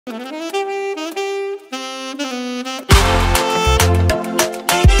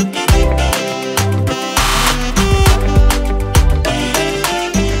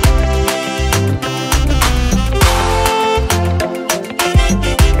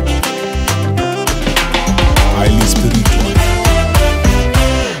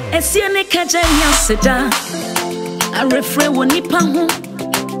Seda, I refrain when nipa ho,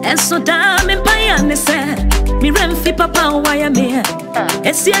 and so damn in payane say, me remfi papa why I'm here.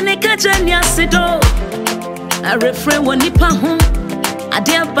 Esiane kajanya sedo, I refrain when nipa ho, I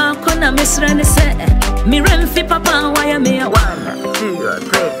dear bakona misrene say, me remfi papa why I'm here. 1, 2,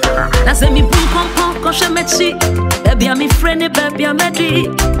 3. I say me boom pom kosha mechi, baby I'm me friend, baby I'm ready,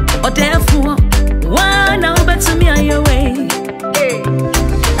 or therefore, why now better me on your way.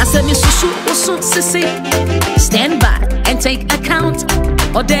 I said, Miss Sissy, stand back and take account,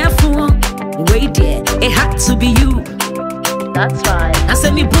 or therefore, wait there, it had to be you. That's right. I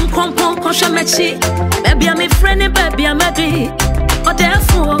said, me boom pom kosha mechi, baby I'm a friend, baby I'm ready, or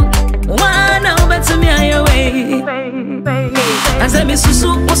therefore, why now better me on your way. I said, Miss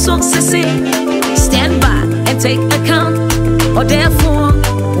Sissy, stand back and take account, or therefore,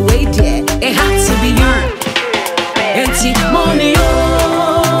 wait there, it had to be you. Empty money.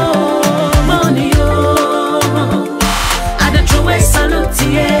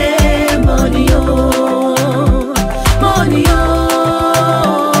 Yeah, money, oh, money,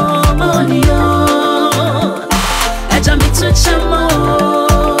 oh, money, oh. I jump into chamo,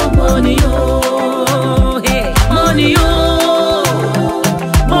 money, oh, hey, money, oh,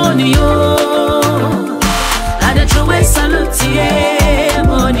 money, oh. I don't throw away salute, yeah,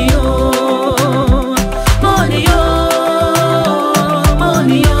 money, oh, money, oh,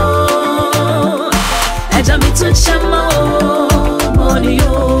 money, oh. I jump into chamo.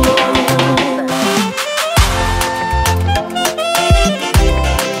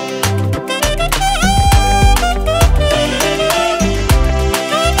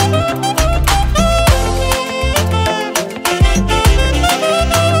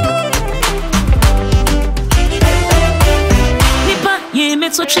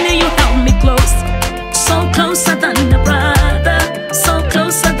 So you held me close, so closer than a brother, so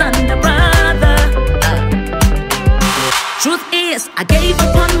closer than a brother. Truth is, I gave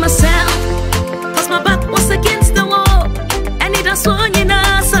up on myself, cause my back was against the wall, and it was swung in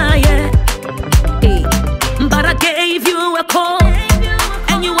us, yeah. Hey. But I gave you a call,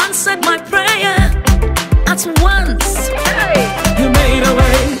 and you answered my prayer at once. Hey. You made a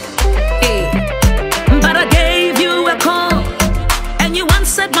way. Hey. But I gave you a call, you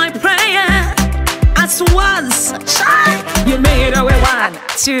answered my prayer at once. You made a way. 1,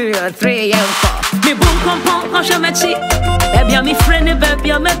 2, 3, and 4. Me boom pom kosha mechi, baby I'm me friend,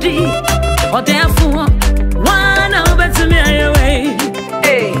 baby I'm ready, or therefore, why now better me on your way.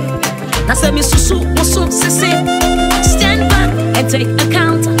 Hey, I said me sissy, stand back and take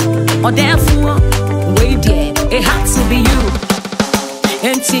account, or therefore, wait there, it had to be you.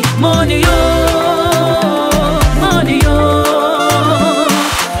 Empty money, oh, money, oh.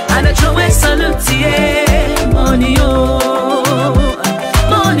 Salute, yeah, money, oh,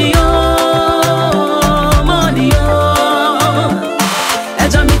 money, oh, money, oh. I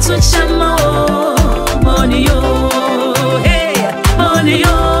jump into chamo, money, oh, hey, money,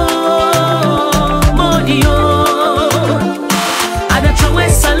 oh, money, oh. I don't throw away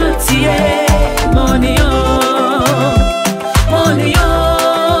salute, yeah, money, oh, money, oh,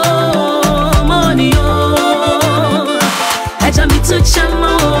 money, oh. I jump into chamo.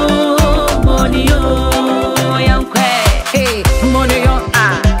 Money, oh, young hey, money, oh,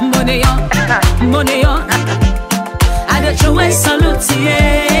 money, oh, money, oh. I don't throw away salute,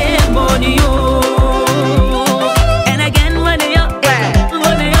 yeah, money, oh. And again, money, oh,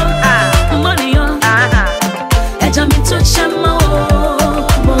 money, oh, money, oh. I jump into chamo,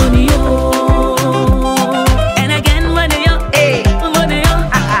 money, oh. And again, money, oh, money,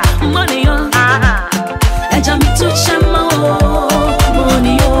 oh, money, oh. I jump into chamo,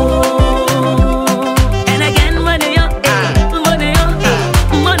 money, oh.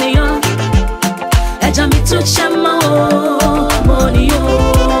 Chamo, money, oh.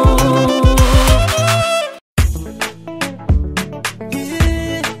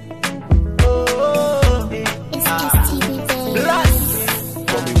 Yeah. Oh, it's TV Day.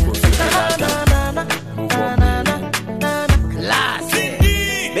 Class.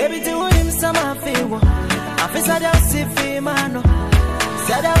 Baby, do him some favor. I feel sad I see him, man.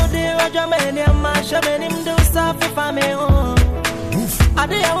 Said I would do a man, and my shaman him do stuff if I'm a home. I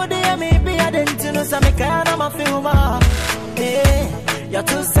did how they maybe I didn't know some kind of a film. Hey, you're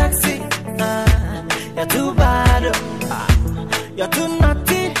too sexy, you're too bad, you're too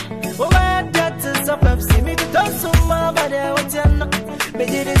naughty.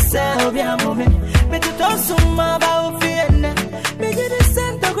 say be a moment. Me to talk some about fear. Me get the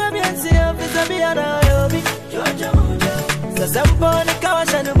center go be and see if it's be a hobby. So some the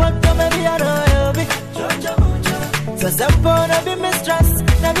couch and the bottom be a hobby. So some be mistrust,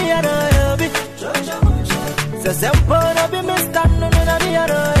 na be a hobby. So some be mistrust, na be a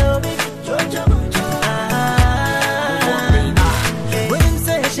hobby. When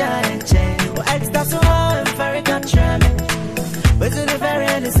say shine change, what extra so I'm very country. But to the very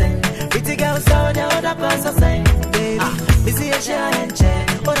innocent, pretty girls out there with a pass of say, baby, we see a shine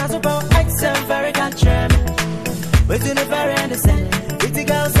change. But that's about I'm very country. But to the very innocent, pretty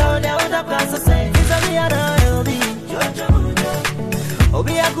girls out there with a pass of say, it's a me and I'll be. Oh,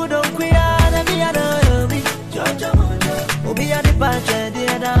 be a good old queer, and be a hobby. Oh, be a departure,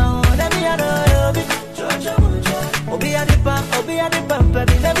 dear down, and be a hobby. Oh, be a departure, oh, be a departure,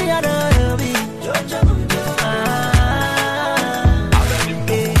 and be a hobby.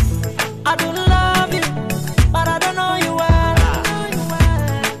 I don't love you, but I don't know you well.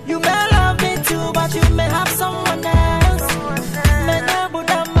 You may love me too, but you may have someone else.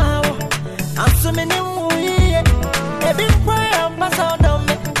 I'm so many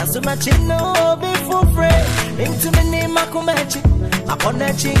so much in no be for free. Into me name I come at you. I want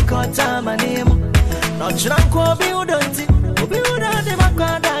a chink or time my name. Not drunk or be udonti. Be without the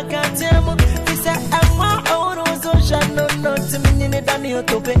Macada can't tell me. He said, I'm my own social no to me in the Daniel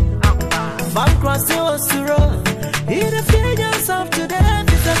Tope. Van crossing was to roll. Hear the figures of today.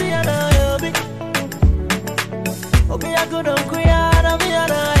 It's a be a hobby. Oh, be a good uncle, I'll be a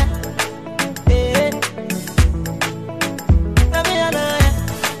lawyer.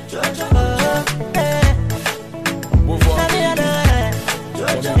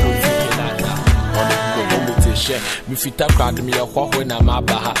 Me fit a crowd me a whore na ma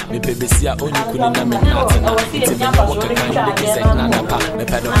baha me pebesia onyu kuni na me natena iti me na waka kan de say na na pa me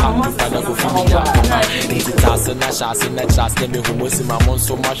pedo pa me pa na go fi me ya pa iti tase na shase na chase me homo si ma mon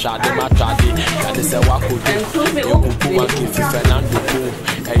so ma shade ma trade and they say wa ko do e kuku wa ki fi Fernando ko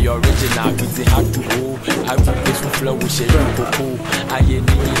e original kiti had to go I put this flow we share kuku aye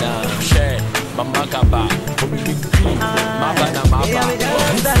ni na share mama kaba ko mi big clean ma ba na ma ba.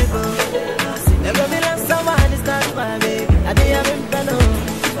 Never been a someone is not my baby. I did have him fellow.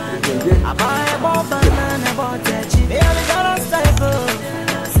 I buy a bomb and I bought a cheap. They have got a cycle.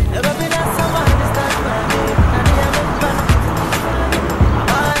 Never been a someone is not my baby. I did have him fellow. I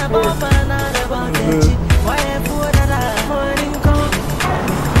buy a bomb and I bought a cheap. Why a food that I'm morning come?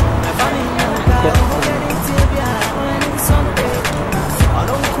 I found in your car. I'm getting to be a Sunday. I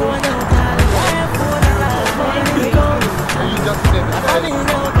don't call no car. Why a food that I'm morning come? I found in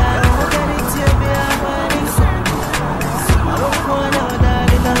your car.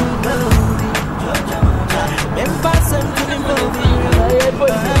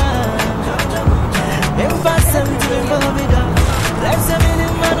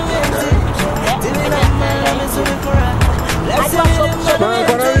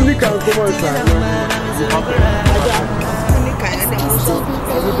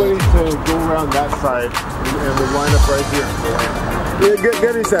 Everybody to go around that side and we line up right here. Yeah,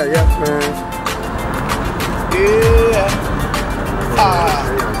 get inside, yeah, man. Yeah.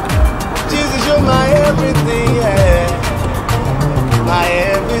 Jesus, you're my everything, yeah. My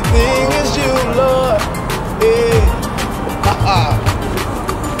everything is you, Lord. Yeah.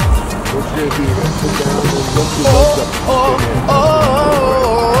 What's your deal? Sit down and look to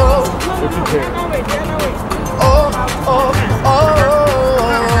What you can?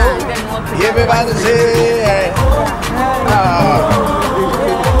 Everybody say,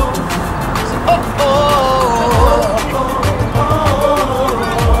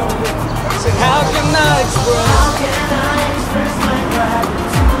 say, how can I express my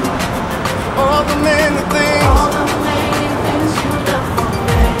gratitude? All the many things you've done for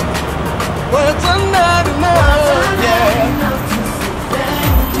me. Words are not enough, yeah.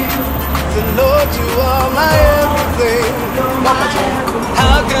 Thank you. The Lord, you are my everything.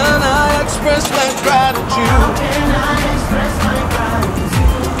 How can I express my gratitude? How can I express my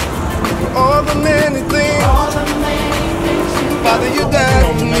gratitude? All the many things you Father, you done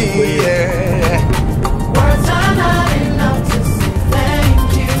for me, yeah. Words are not enough to say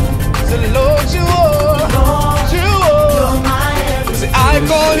thank you. So Lord, you are, you're my everything. See, I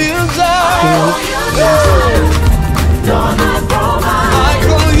call you Zion. You're my provider. I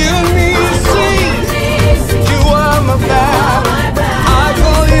call you Nisi. You are my battle. I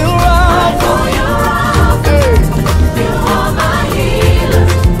call you Rapha. Hey. You are my healer.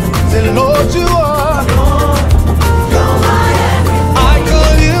 Say, Lord, you are. You're my everything. I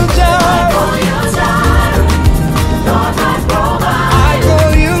call you Jireh.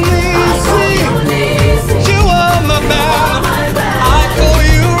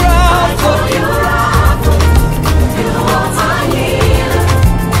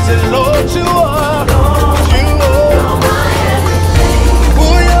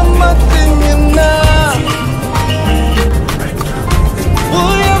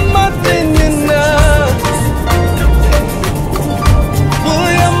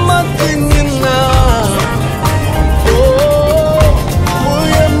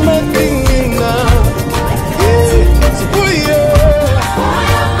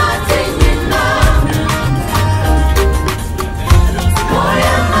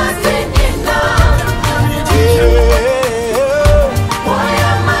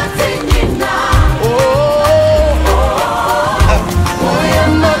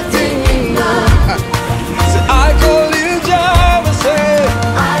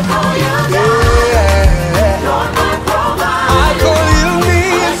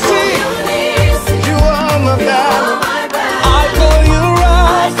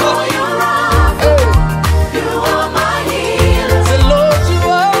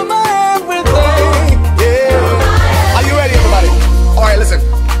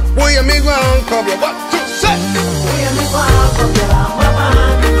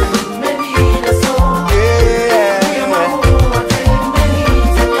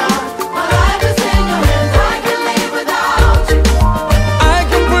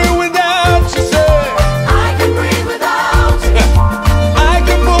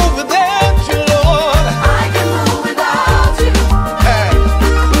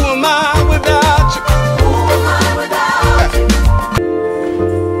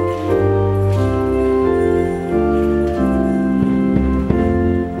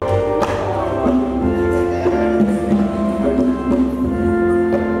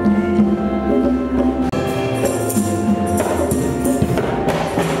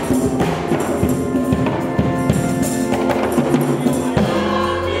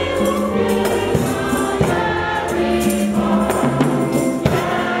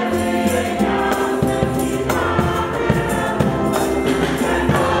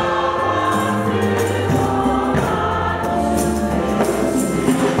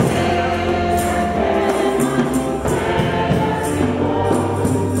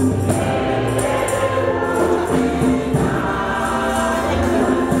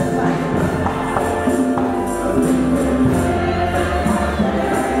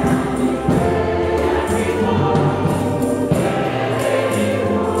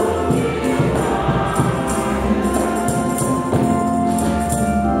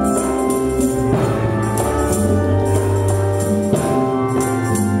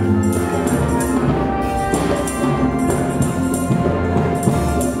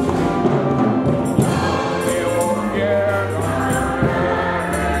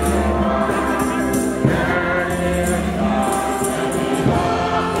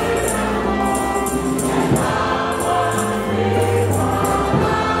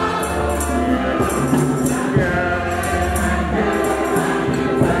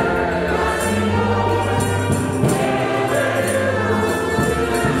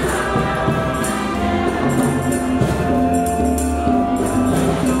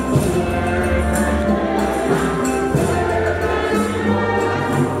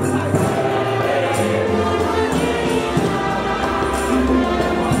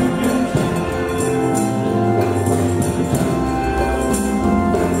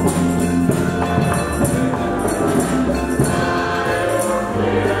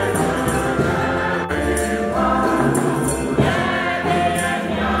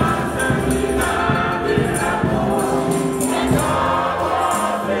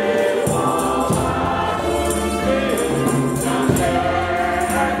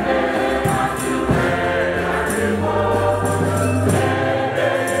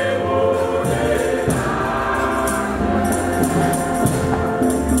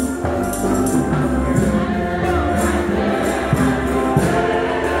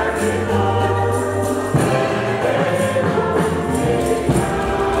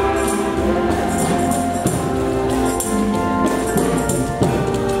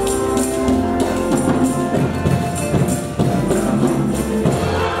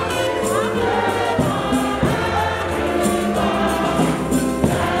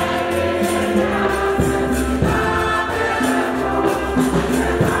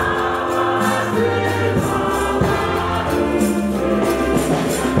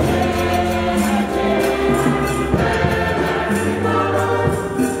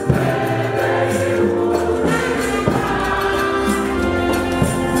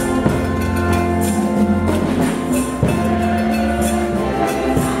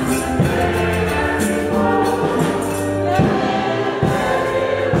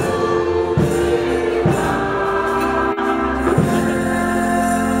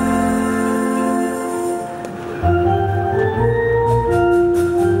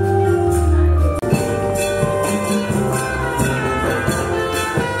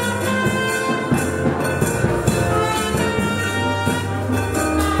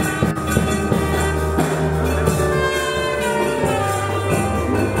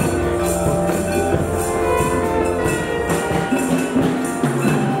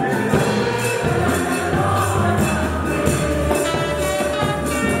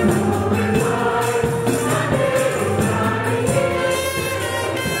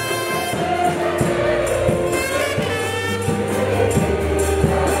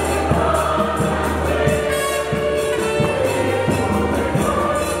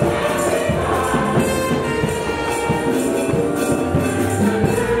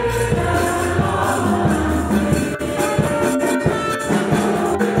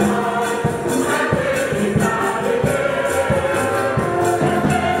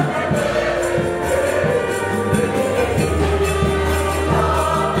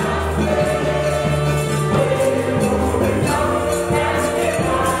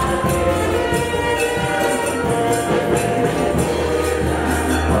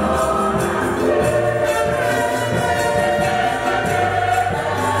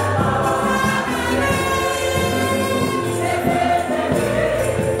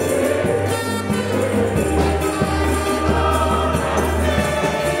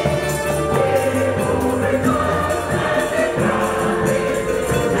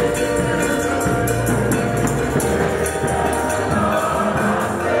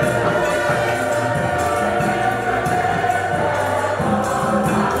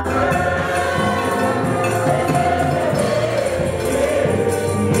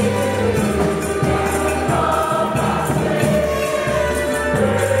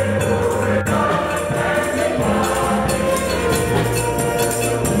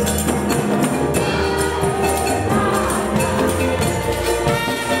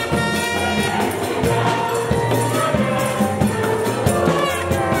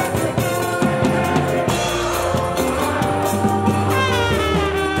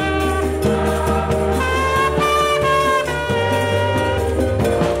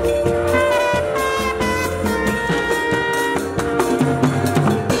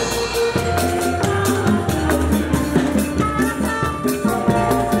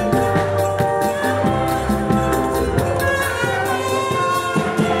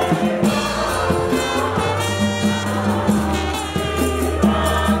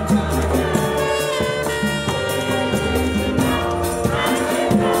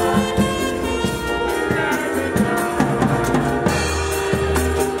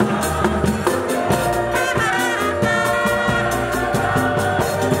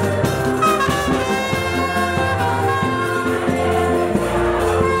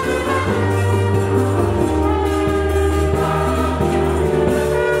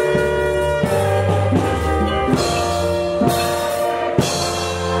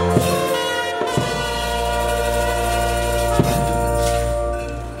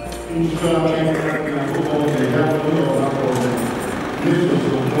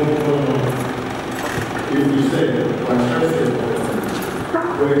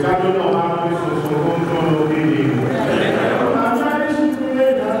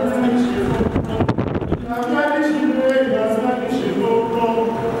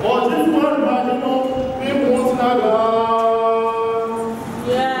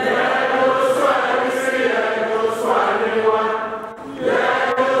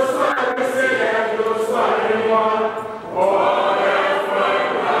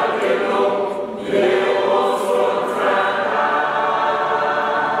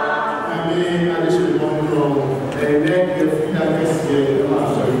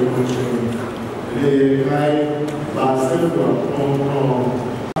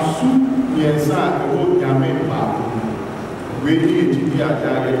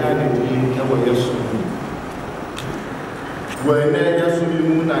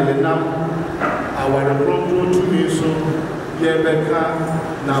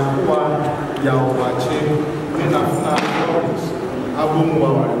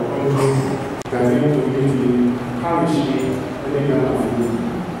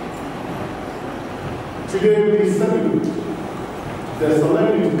 Today we celebrate the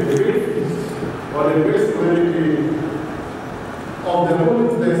solemnity, the great feast, or the great solemnity of the Holy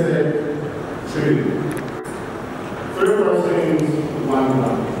Blessed Trinity. 3 persons, 1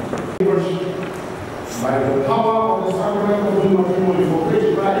 God. By the power of the sacrament of the matrimony for which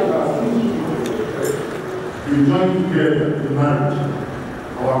Christ has instituted, we join together in marriage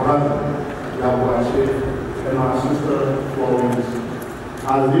our brother Yahweh and our sister Flrorence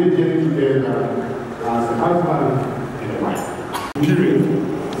as they journey together as a husband and a wife.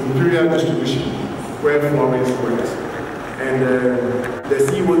 Imperial distribution, where Flrorence works. And the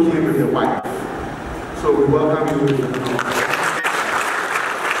CEO came with the wife. So we welcome you.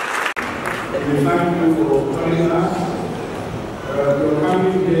 We thank you for joining us. Your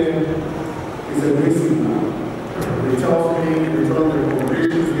coming here is a blessing now. It tells me, it tells the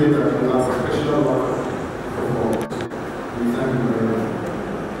congregation here that you have a special love for God. We thank you very much.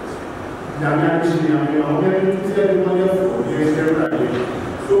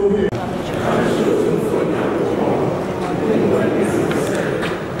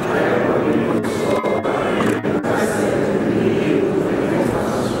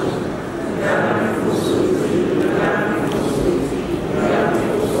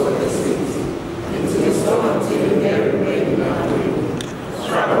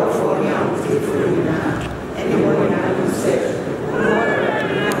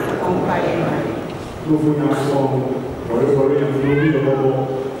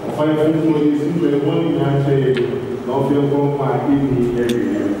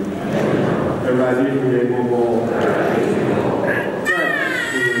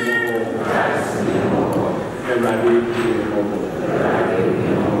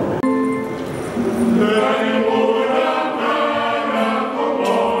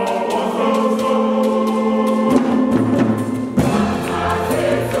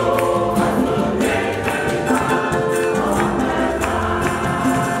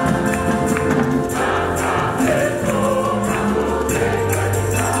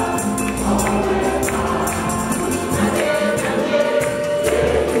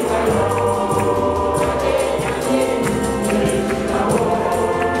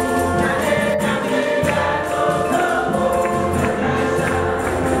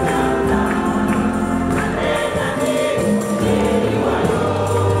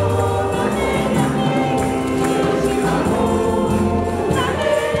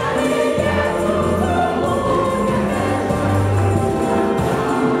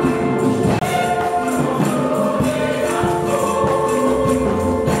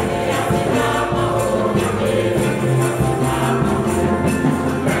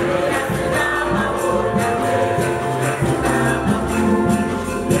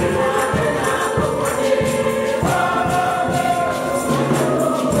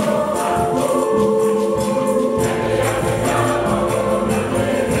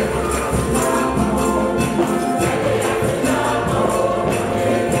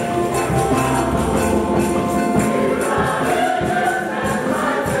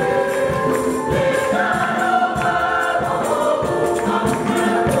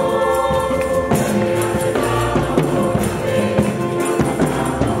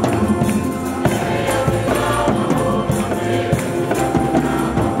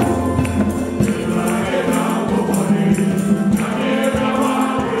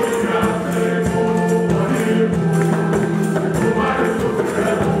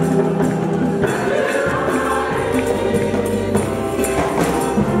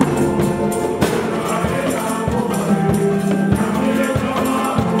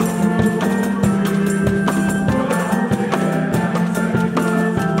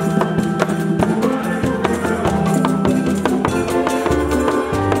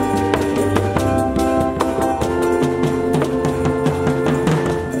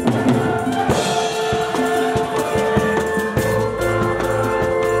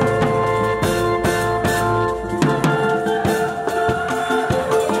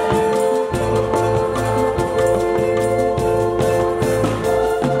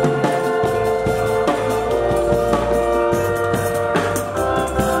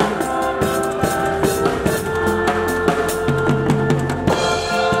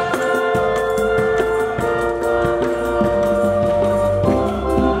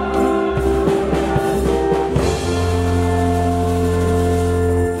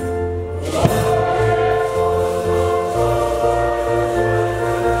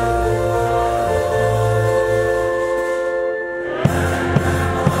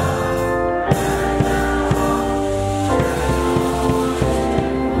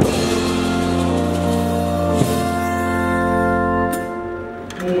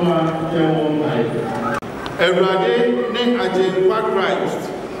 Everybody ne Ajempa Christ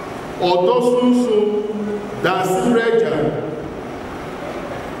or those who that's reja.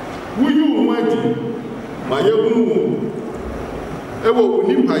 Who you want? My young ewo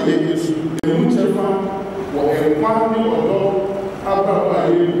nipa ye Yesu emu chefa wo ekwa ni odo ababa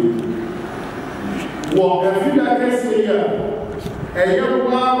ye wo efida kese ya eye wa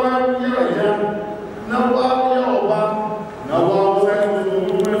ya na wa ya oba na wa sa so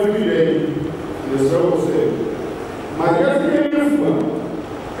mo fi le the so say my yes ke fu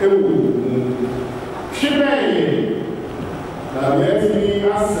ewo chibeye na yes ni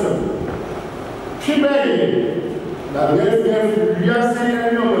asem chibeye na yes ke ya se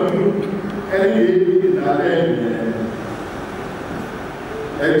ni o mu eni na le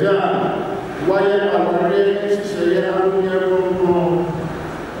eja waye awore sise ya anuye ko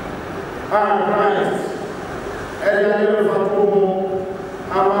Christ eya ye fa ko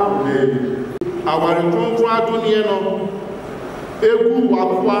ama le aware kontro adoniye no egu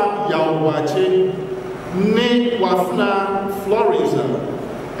wakwa ya owache ni wafuna Flrorence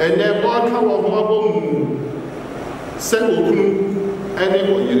ene boka wo hobo mu se okunu ene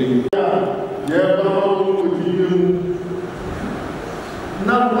oyere ye ba wo odimu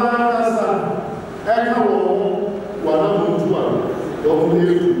na baasa eka wo wana mutua wo ne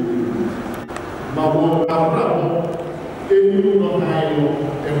ma wo abrabo enu no hayo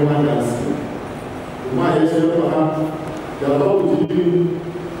e wanasi ma yese ko ha ya ba odimu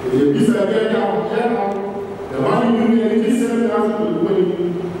e bisa ya ya ya ma ni ni bisa ya ko ni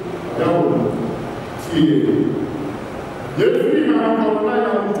ya ko siye ye free ma ko na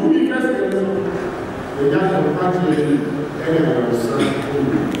ya tu ni kase e ya ko patile and so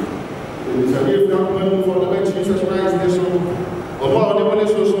if not for the Lord Jesus Christ, this one, of all the one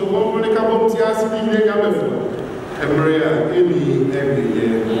is so one when it comes to us, we make up every year.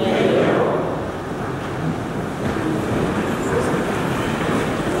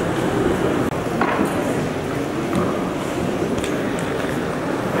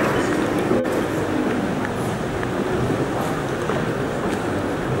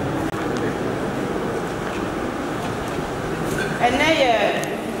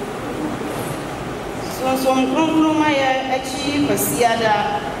 Some Grumaya achieve a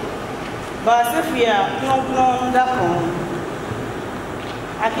Siada Basafia, no Dapon.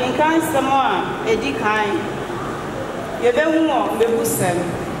 I can count some more, a decline. You don't want the Busem.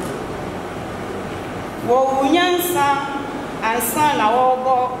 Wo Yansa and son our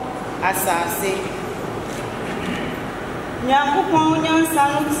go as I say. Nyakupon Yansa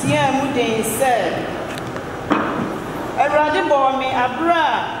looks here, Mudin said. A rather bore me a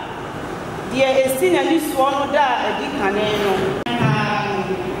bra. Dear is seen at this one da a dicaneno.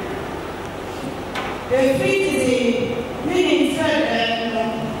 The feet is meaning said,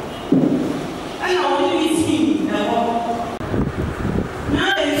 and only with him.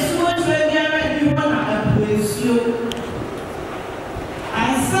 Now it's so trigger and you want to praise you.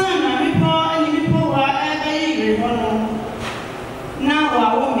 And some are people and people who are every one. Now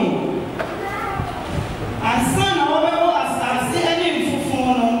are women. And some are over as I see any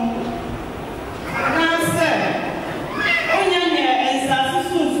phone.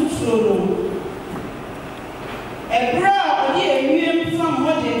 A bra or you from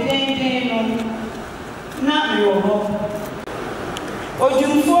what they know. Not your hope. Or you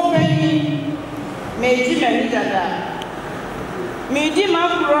for penny, made him a leader. Made him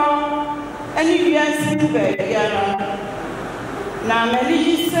up wrong, and you are silver. Now,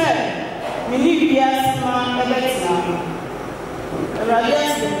 Melody said, Millie man a better.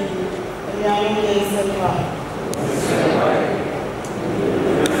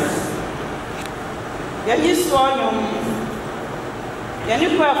 You saw him. You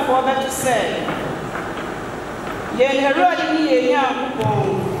quite for that to say. Yen already near young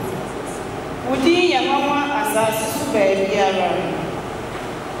bone. Would ye, mamma, as I suspect,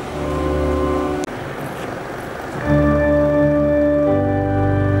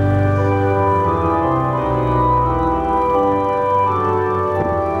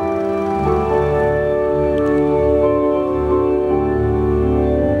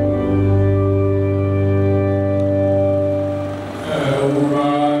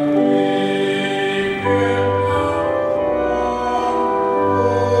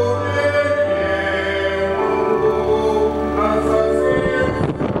 As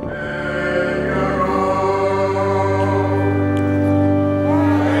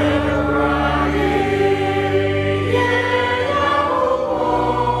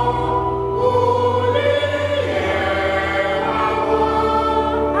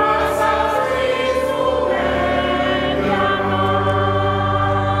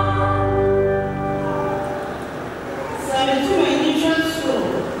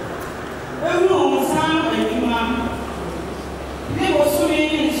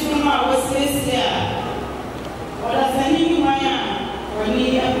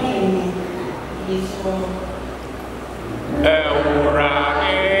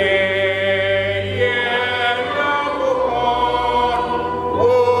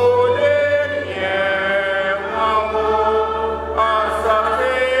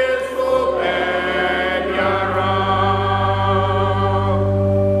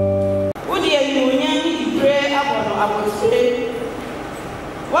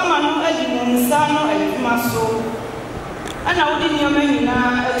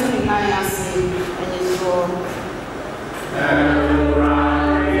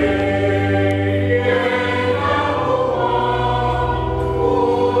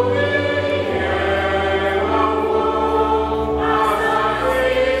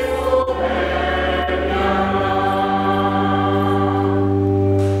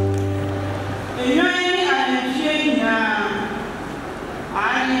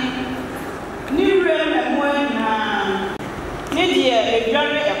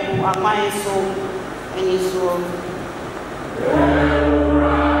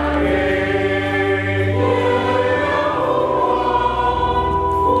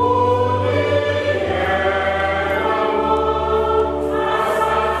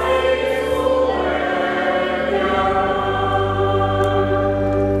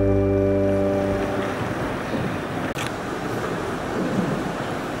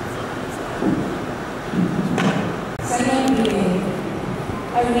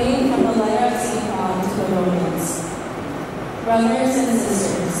Brothers and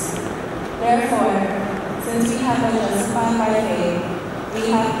sisters, therefore, since we have been justified by faith,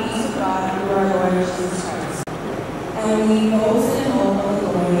 we have peace with God through our Lord Jesus Christ, and we boast in hope of the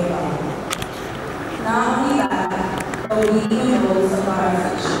glory of God. Not only that, but we even boast of our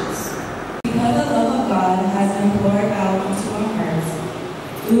afflictions, because the love of God has been poured out into our hearts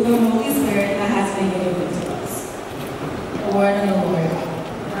through the Holy Spirit that has been given to us. The word of the Lord.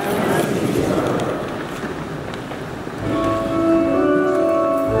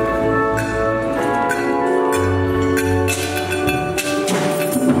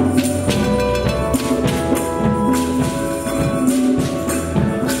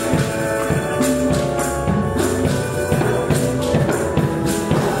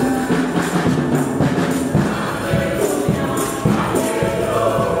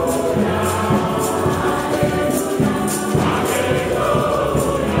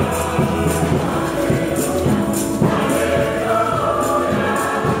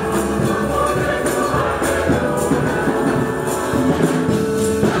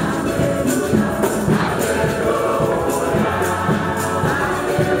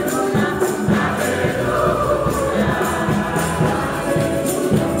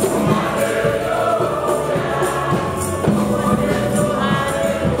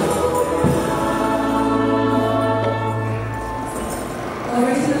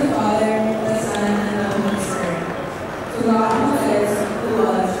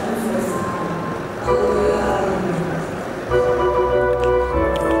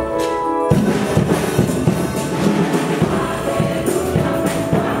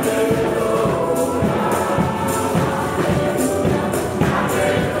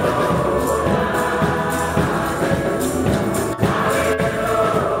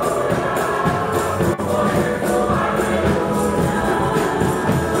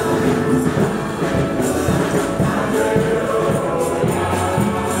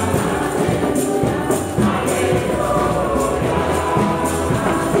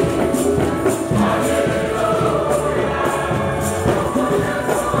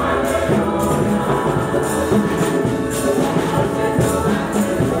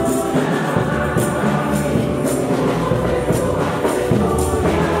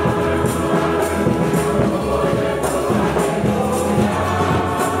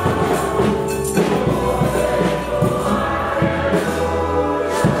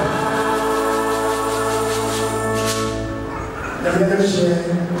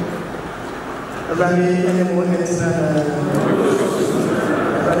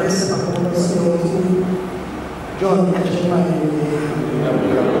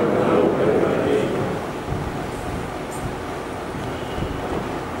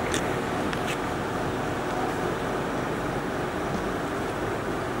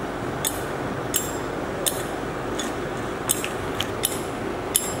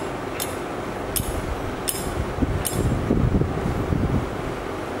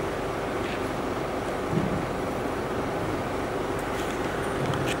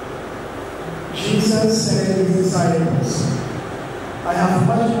 Jesus said to his disciples, I have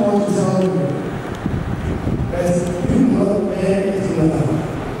much more to tell you, but you do not bear it together.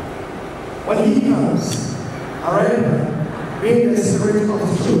 When he comes, however, bring the Spirit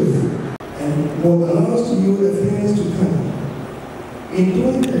of truth, and will announce to you the things to come. In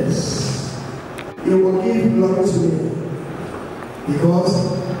doing this, you will give glory to me, because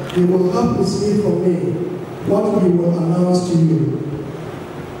you will have received from me what he will announce to you.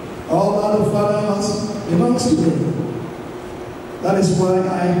 All that the Father has belongs to me. That is why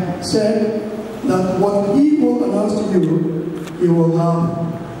I said that what he will announce to you, you will have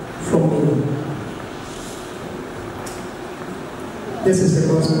from me. This is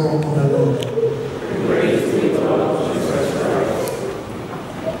the gospel of the Lord. Praise be to God, Jesus Christ.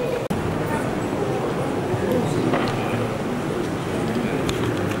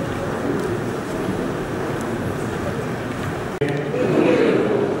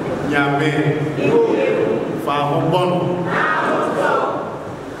 Yame, Fahobon,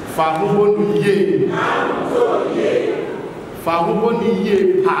 Fahobon ye, Fahobon ye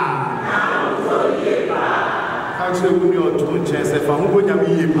pa. Actually, we are doing just if I'm going to be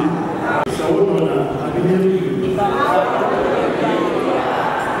here.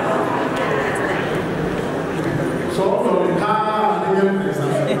 So, from the car,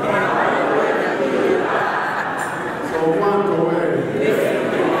 so one away.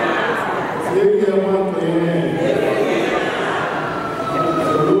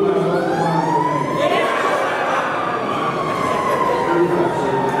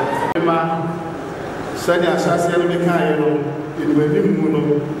 Sani asase no mekan no eduanim mu no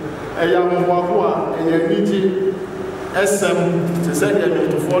eya mwakoa eya niti esem to say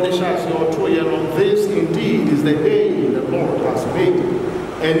that to fall the shots or to this indeed is the day the Lord has made,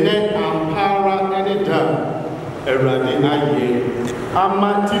 and then ampara any done erade aye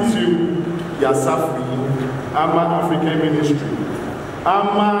ama titu yasafi ama African ministry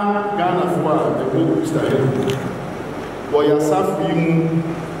ama Ghana for the Worcester or yasafi mu.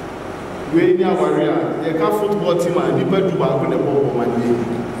 We are warrior. You can football team and you better do back on the ball man. You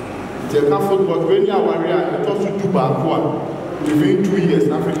can football. We are warrior. You talk to do back one within 2 years.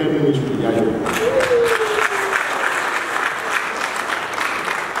 African ministry. You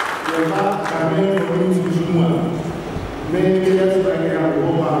have coming from Zuma. Many years back, I go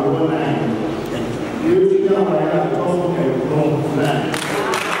back 19. You are warrior. Talk and from that.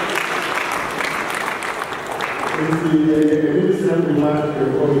 It's the remark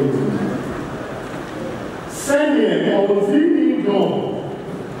Sending or seeing God,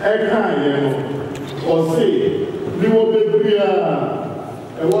 a kind or say, we will be clear.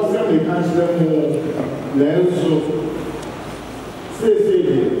 I was saying, I can't say more. Let's say,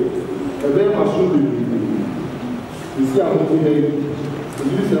 a very much should be. You see, I'm going to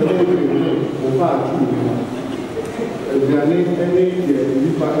use a very or far too. If there are any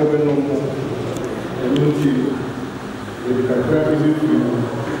ever number, and you see, if you can grab it with you,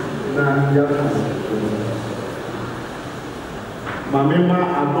 now you have Mamema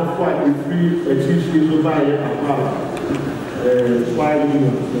Adolfo is free a teach you by about 5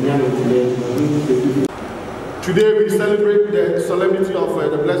 minutes. Today we celebrate the solemnity of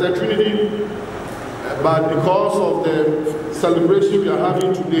the Blessed Trinity, but because of the celebration we are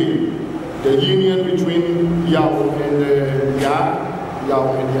having today, the union between Yahweh and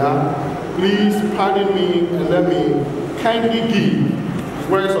Yahweh and Yah, please pardon me and let me kindly give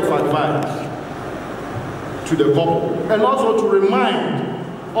words of advice to the couple, and also to remind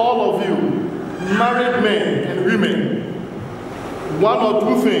all of you, married men and women, one or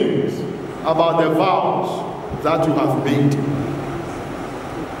two things about the vows that you have made.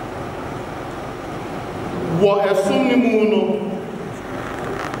 What a sunimuno,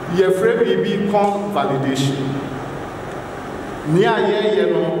 ye free be con validation. Near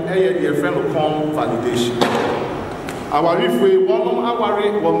ye no, ye friend of con validation. Our if we one our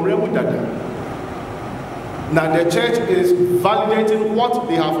one dada. Now the church is validating what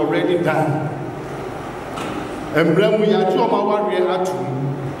they have already done. And we are to our way at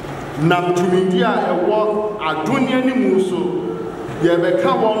Nam to India a walk at Dunya Muso. You have a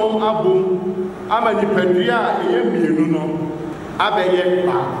carbon album. Amani Pedria, a Yemuno, Abaye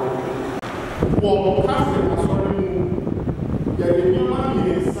Back. For Castle, you have a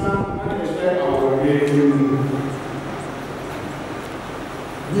human son and a share our radio.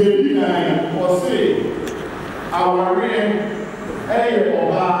 Ye or say, our reign,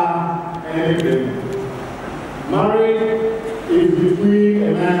 Oba, anything. Marriage is between a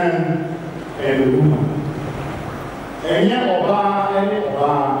man and a woman. And yet, Oba, any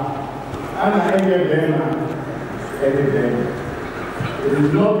Oba, and I get them anything. It is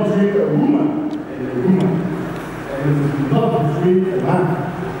not between a woman and a woman. And it is not between a man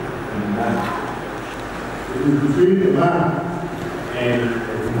and a man. It is between a man and a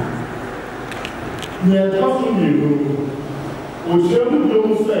woman. We are talking you,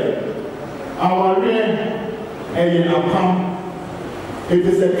 Ocean said, our rear apam. It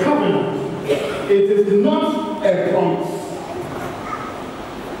is a covenant. It is not a promise.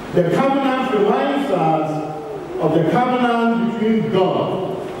 The covenant reminds us of the covenant between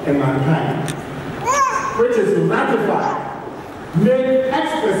God and mankind, which is ratified, made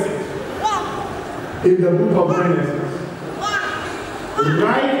explicit in the book of Genesis.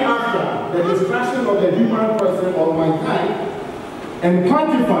 Right after the destruction of the human person or mankind, and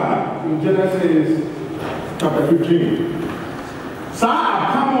quantified in Genesis chapter 15. Sa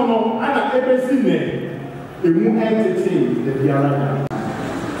apamono ana ebesine emu entity the biara.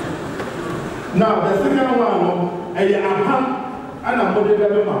 Now the second one eye apam ana modebe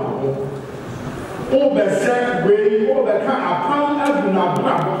mako. O be se we o be ka apam aguna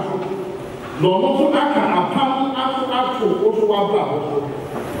brabo. No no so aka apam ato o so brabo.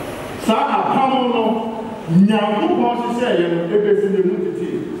 Sa apamono nyankopon se ye no ebesine mu titi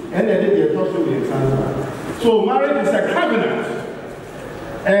and then they talk to the So marriage is a covenant.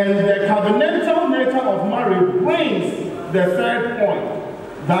 And the covenantal nature of marriage brings the third point,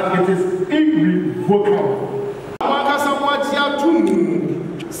 that it is irrevocable.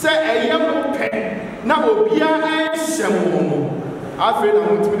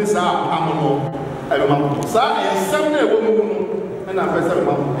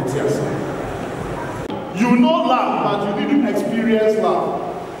 You know love, but you didn't experience love.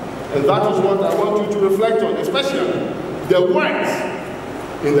 And that is what I want you to reflect on, especially the words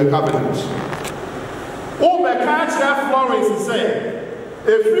in the covenant. Florence said,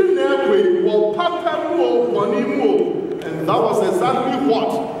 "If you never will papa mo," and that was exactly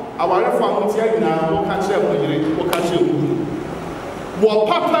what our family here now catch in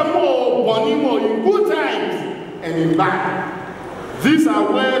good times and in bad. These are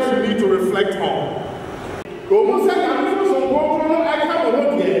words you need to reflect on.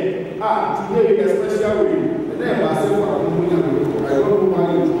 Today in a special way. And then I don't know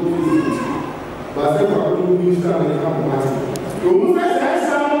why you do this, but I said, I don't minister when it comes to master. You move as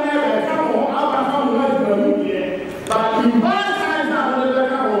someone ever come on, but in bad times, now, when they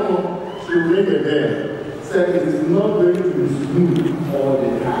come on, she will bring it there. Said it is not going to be smooth all the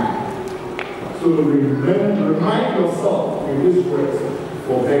time. So remind yourself in this verse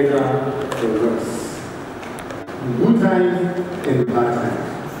for better and worse. In good times and bad times.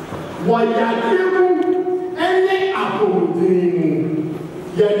 What you do, any apple,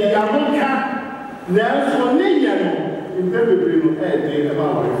 yet the America, now for Nian, in every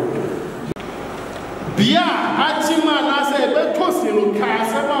about Bia, Achima, I said, but Cosino,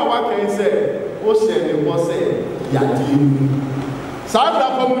 Casama, what can say? Ocean was a Yadim.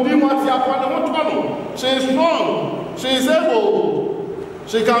 Sabra Pomudi, what's your one? She is strong, she is able,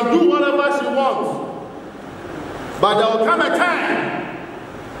 she can do whatever she wants. But there will come a time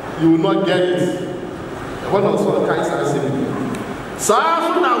you will not get it. What else for the Kaiser assembly?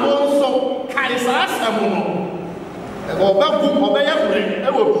 Safuna also Kaiser assembly. Obey every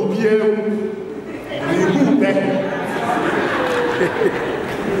ever will be a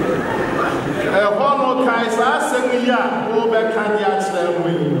one Kaiser assembly, over Kanya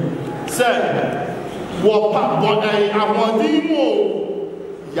assembly. Said, what I want Dimo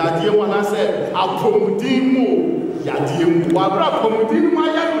Yadia when I said, I'll come Dimo. Yadim, Wabra, Pomudin, my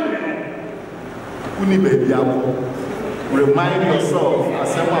remind yourself, as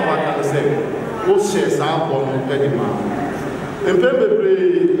someone can say, what shares are born of the man. And Pembe,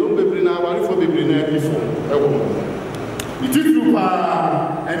 don't be bring our for the brinner before. It is you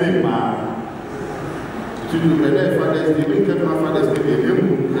are any man. To do the father's day, we kept my father's day,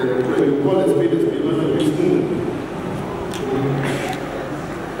 and call the spirit of his moon.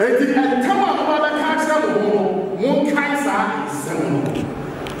 And come on about the castle. One Kaiser is seven.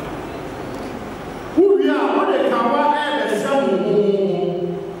 Who we are, what they can buy and seven.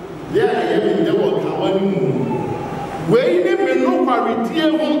 Yeah, I am in the world. Where you may know what we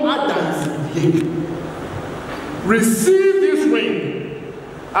Adams. Receive this ring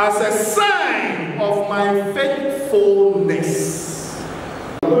as a sign of my faithfulness.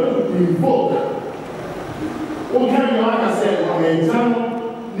 I'm going to invoke. What can you like I said? I'm an example,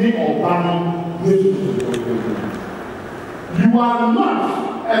 Nick Obama. You are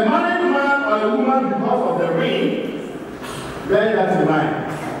not a married man or a woman because of the ring. Then that's right.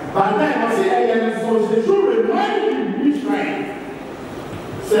 But then I say, so they should remind you which ring.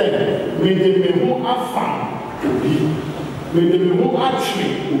 Say, when they may walk up farm to be, when they may walk up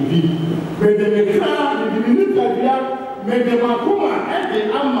tree to be, when they may climb, when they may look at the when they may come and the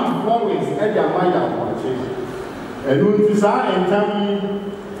Amma Florence and the Amaya watches. And when this are in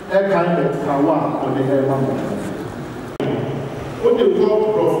time, a kind of Kawa on the air. What they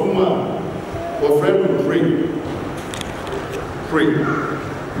call Profuma, Or friend will pray. Pray.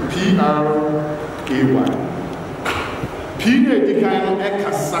 P-R-A-Y. P the kind of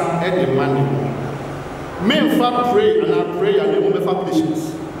ekasa and the money. Men for pray and I pray and they will for patience.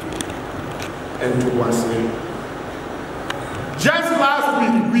 And to once again. Just last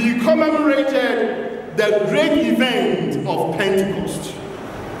week we commemorated the great event of Pentecost.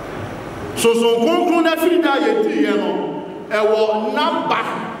 So conclude that free diet, you know, a number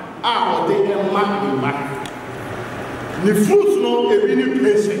or the mark. The fruits no a many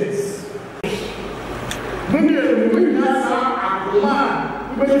places. Many of the winners are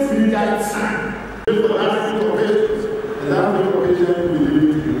man, many free that time. For that occasion, we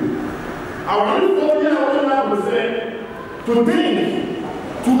believe you. I want to go here, to think,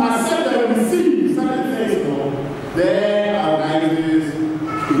 to accept and receive certain things, there arises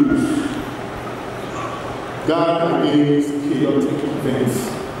chaos. God against chaotic events.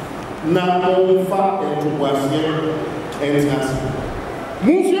 Now, far and to was here and Nancy.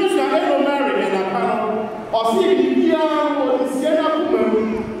 Monsieurs are ever married and a panel, or see the young or the Siena woman.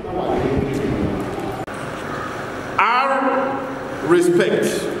 Our respect.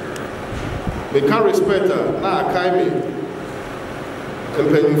 We can't respect her. Now, I can't. And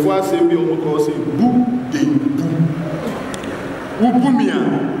Pennyfoy say, "Be on because say, boo, de boo, ubumia,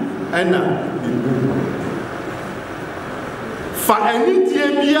 and now the boo." For any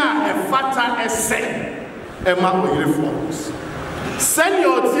TBA, a fatter essay, a map of reforms. Send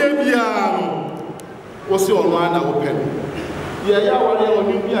your TBA was your one open. Yeah, what you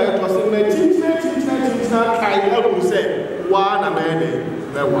it was in the teacher, I will say, one a man,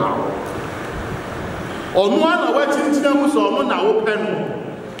 wow. On one of which was on now open.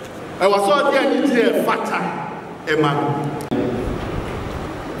 I was all there, fatter, a man.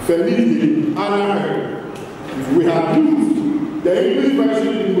 Family, if we have used the English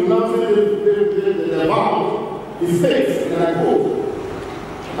version in pronouncing the vowel, it says, and I quote,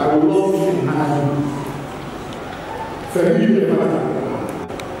 I will love you and family,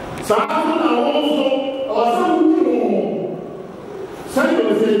 some are also, or some more, send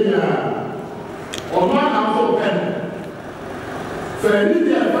your Savior. Or man out of pen. So I need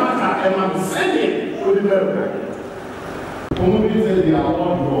their father and I'm sending to the America. Only say they are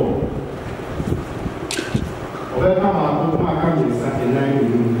all wrong. Or come out of my country Saturday night.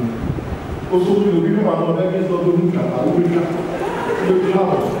 Also, we will be one of the biggest of the week. I will be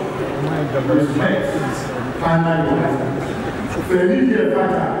respect. Find my life. So I need their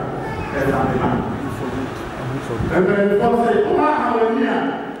father and I'm man. And then the father say, oh, how are you?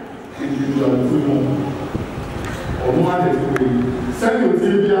 Or more send your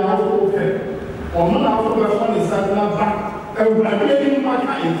TV out okay. Or not out of one is that back. And we are getting back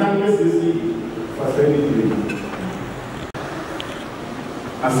in Congress for sending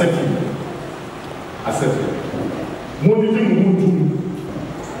accept it. More than you do.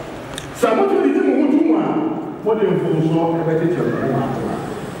 Some of you didn't more than for so repetition.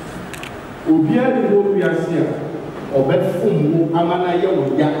 Obia the whole we are here. Or bed phone, Amana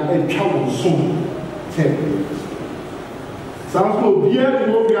Young and Chow soon. Sounds no beer in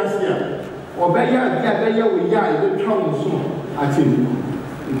Obiasia, or Baya, we are the Chow soon. I think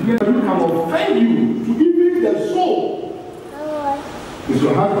you can offend you to even the soul. Is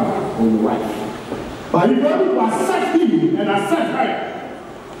your husband or your wife. But you got to accept him and accept her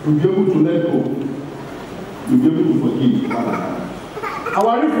to be able to let go, to be able to forgive.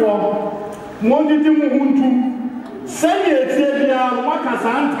 Our reform, one did you want to. Send me a TBA, what has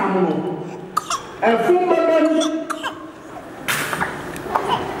Antamino? And from my body,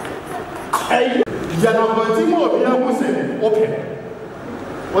 a Yanabotimo, open.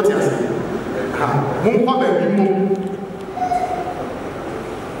 What is it? Mumpa baby,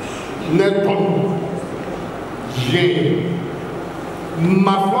 Neton, Jane,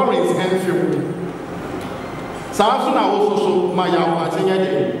 my Flrorence and Flrorence. Samson, I also my young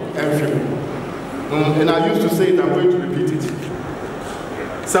and Flrorence. And I used to say it, I'm going to repeat it.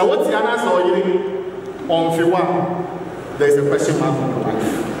 So what's the answer on Fiwa? There's a question mark on the wife.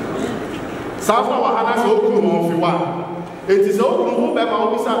 Samson wa Hannah's open on Fiwa. It is open who by my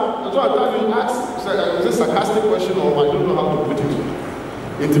officer. That's why I thought you asked is a sarcastic question or I don't know how to put it.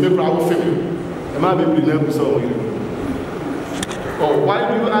 Intimate proud family. Am I maybe nervous or why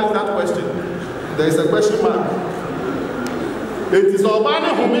do you ask that question? There is a question mark. It is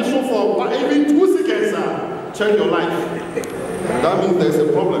Obama who makes sure for even 2 seconds, check your life. That means there's a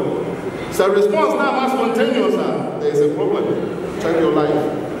problem. So response now more spontaneous, there is a problem. Check your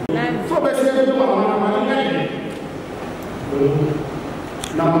life. So basically,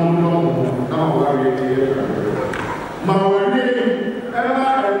 now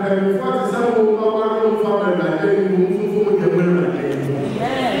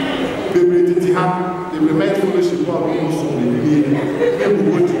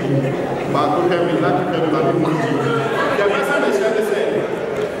go heavy, like you can do it. The person is saying,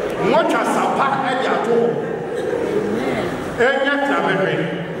 what has a pack at your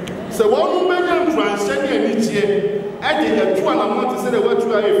so one woman transcend each year, adding a 2 and a month to say what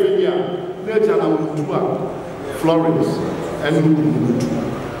you are a failure. Florence and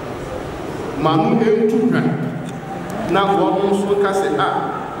Manu to now one so can say,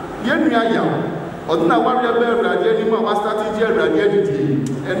 or now one rebel anymore was started here,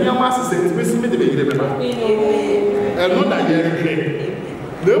 and your master says, Miss me the big and not that year.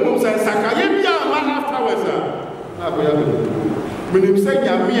 The woman says, Sakayamia, man afterwards. When you say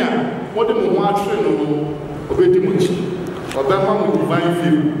Yamia, what do you want to know? Obey much or Bama with divine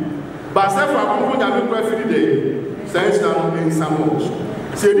view. But self, I won't have every day. Science down in some much.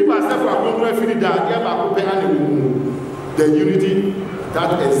 Say, if I self, I won't every day, the unity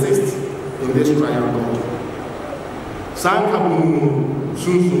that exists in this triangle. San Kabumu,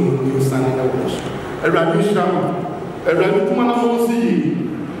 soon, you stand in the bush. A radisham, a radikuman, see.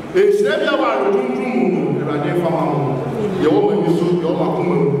 It's never a room, a radifam. Your woman is so your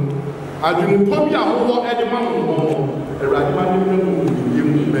woman. I do not be a whole ediman, a radiman give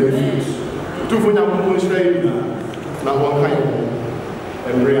me benefits. Two for your woman straight now, one kind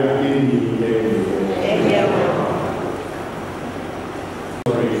and rare in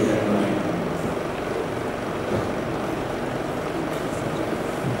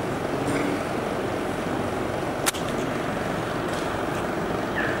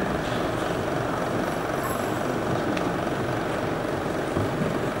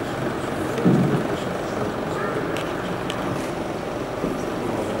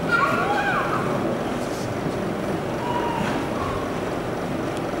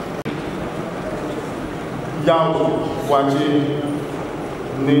Yaw watching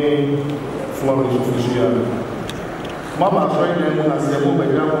ne Florence official. Mama trying to as a mobile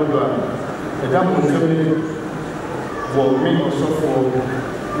example, a double family for me also for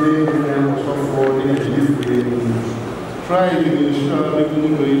the try to ensure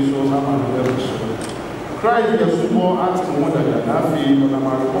making the so try to support at more than a half on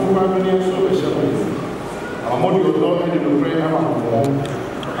our company so our model of law and the prayer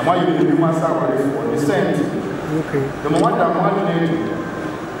am I using the master for the saint? Okay. The moment I'm imagining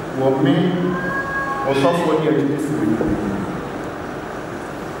will me or software here to this week.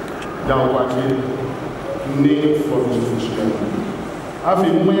 Down watching name for the solution. I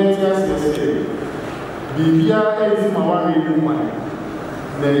feel more yesterday. Bibia is my one woman.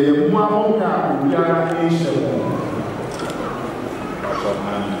 The Yamaka, Biara Asian.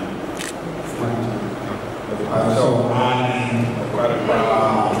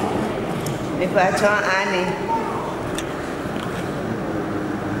 If I tell Annie,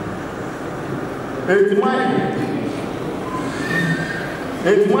 it's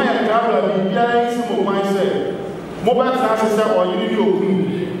my travel, Bibia is my say. Mobile classes or you need your crew,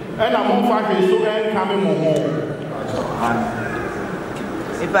 and I'm on fire so and coming home.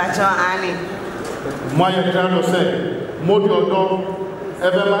 If I tell Annie, my travel say, Modi your dog,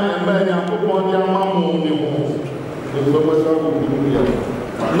 ever my and man, put on your mamma.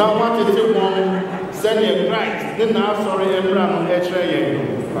 Now, what is it, woman? Send your right, then now, sorry, and run on H.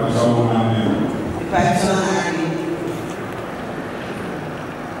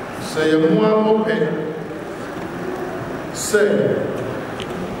 Say a more open. Say,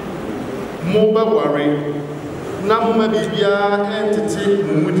 mobile worry. Now, maybe entity,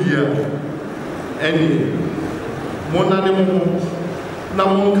 Mudia. Any Monademo.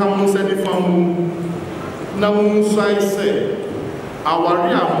 Now, come send it from now, so I say. Our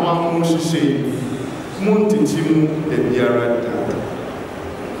real one she say, Monty Timu, the Biara.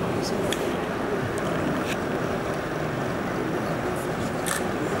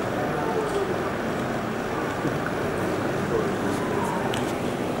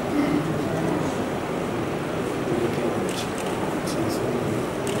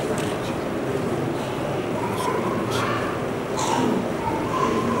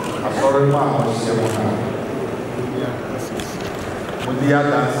 The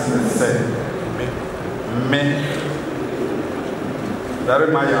others said, me, that is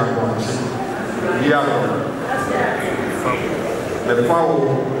my young one. The power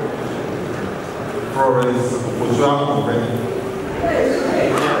Florence was not open.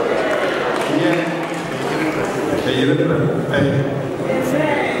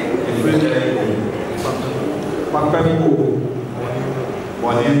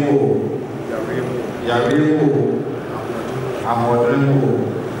 Amodremo,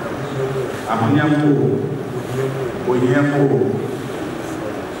 Amoniampo, Oyempo,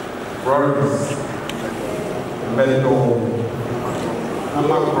 Florence, Beto,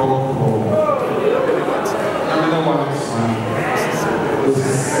 Amacro,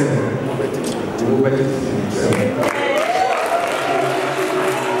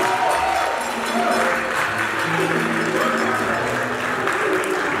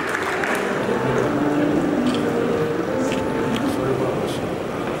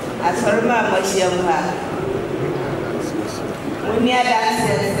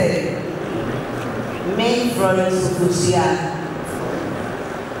 Main Flrorence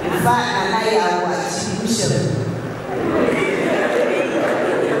in fact, and I was Bishop.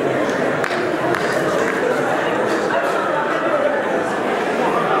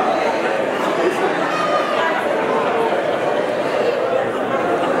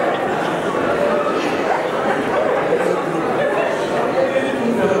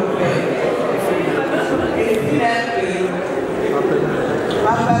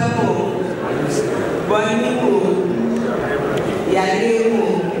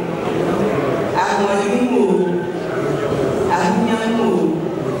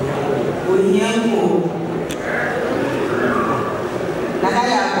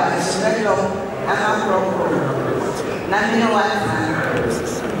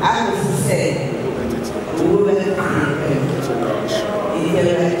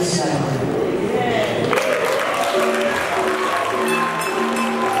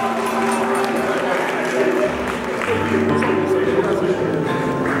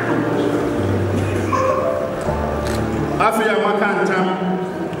 Afia makantam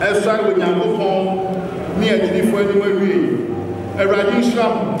eswa onyankopon ni adinifo ani wawie Awurade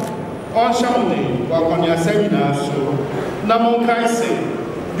nhyiram onhyam ne wakonya sanyina so na monkai se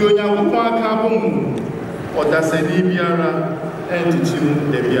de onyankopon aka bomu odasani biara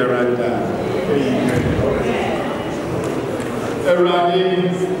entichim de biara da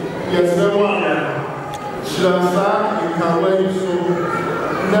Awurade yesrewa shirasa ikawai so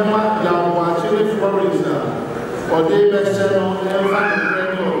nema ya wachile Flrorence or they best sell on their family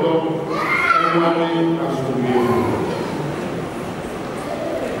and one as to be.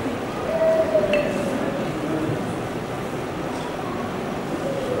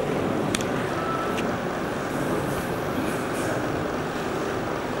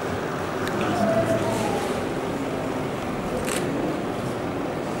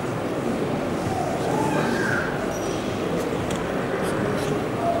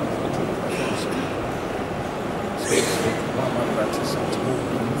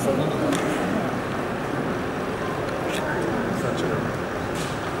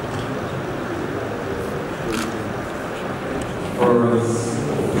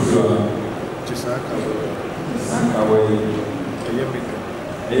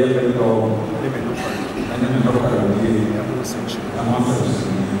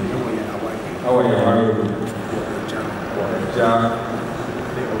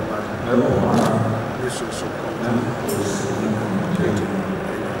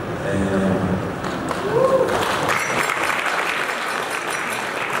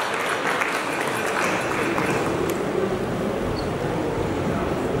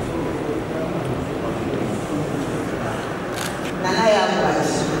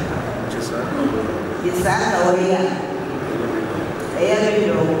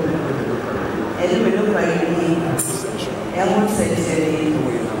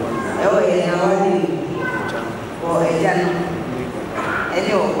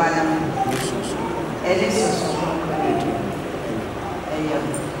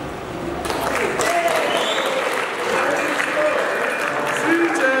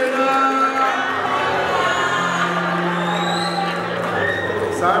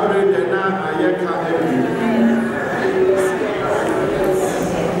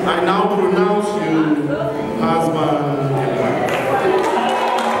 I now pronounce you husband and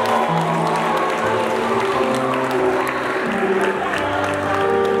wife.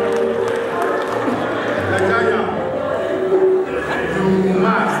 Nakaya, you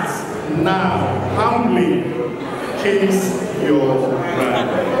must now humbly kiss your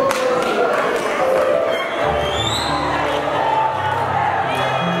bride.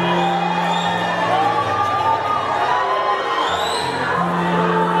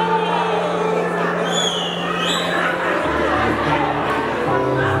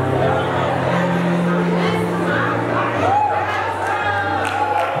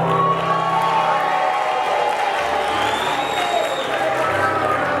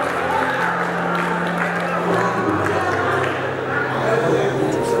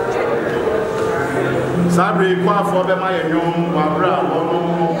 Sabre kwa for be my nyom wa bra wono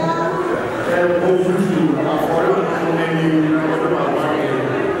ofufu aforo nani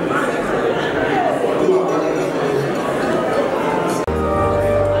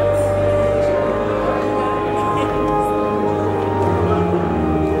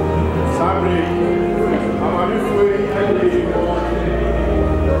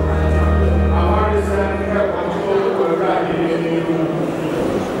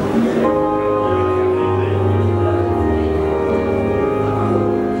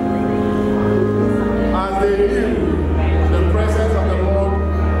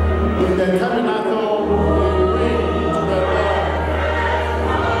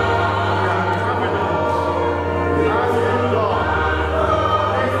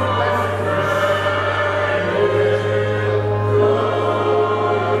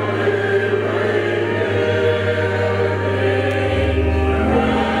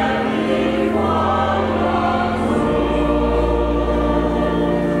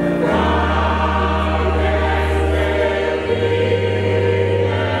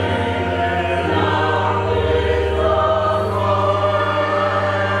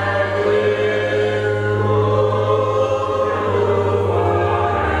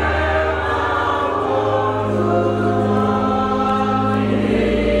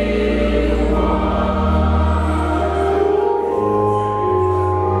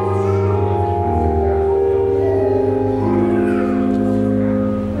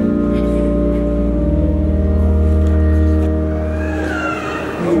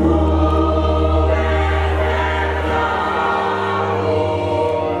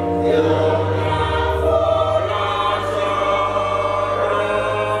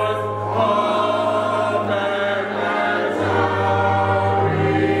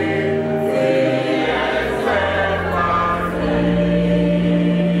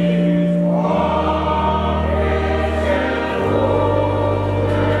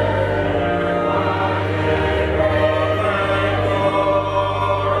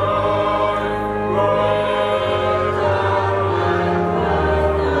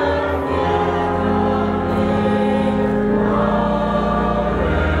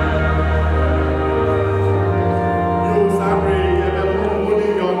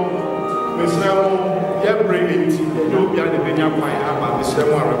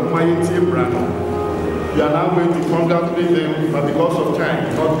You are now going to congratulate them, but because of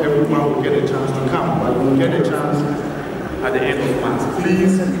time, not everyone will get a chance to come, but we will get a chance at the end of March.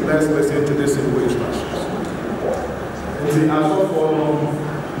 Please, let's listen to this simple instructions. And see, as of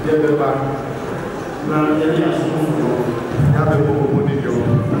for get the back. Now, any as of have a book in your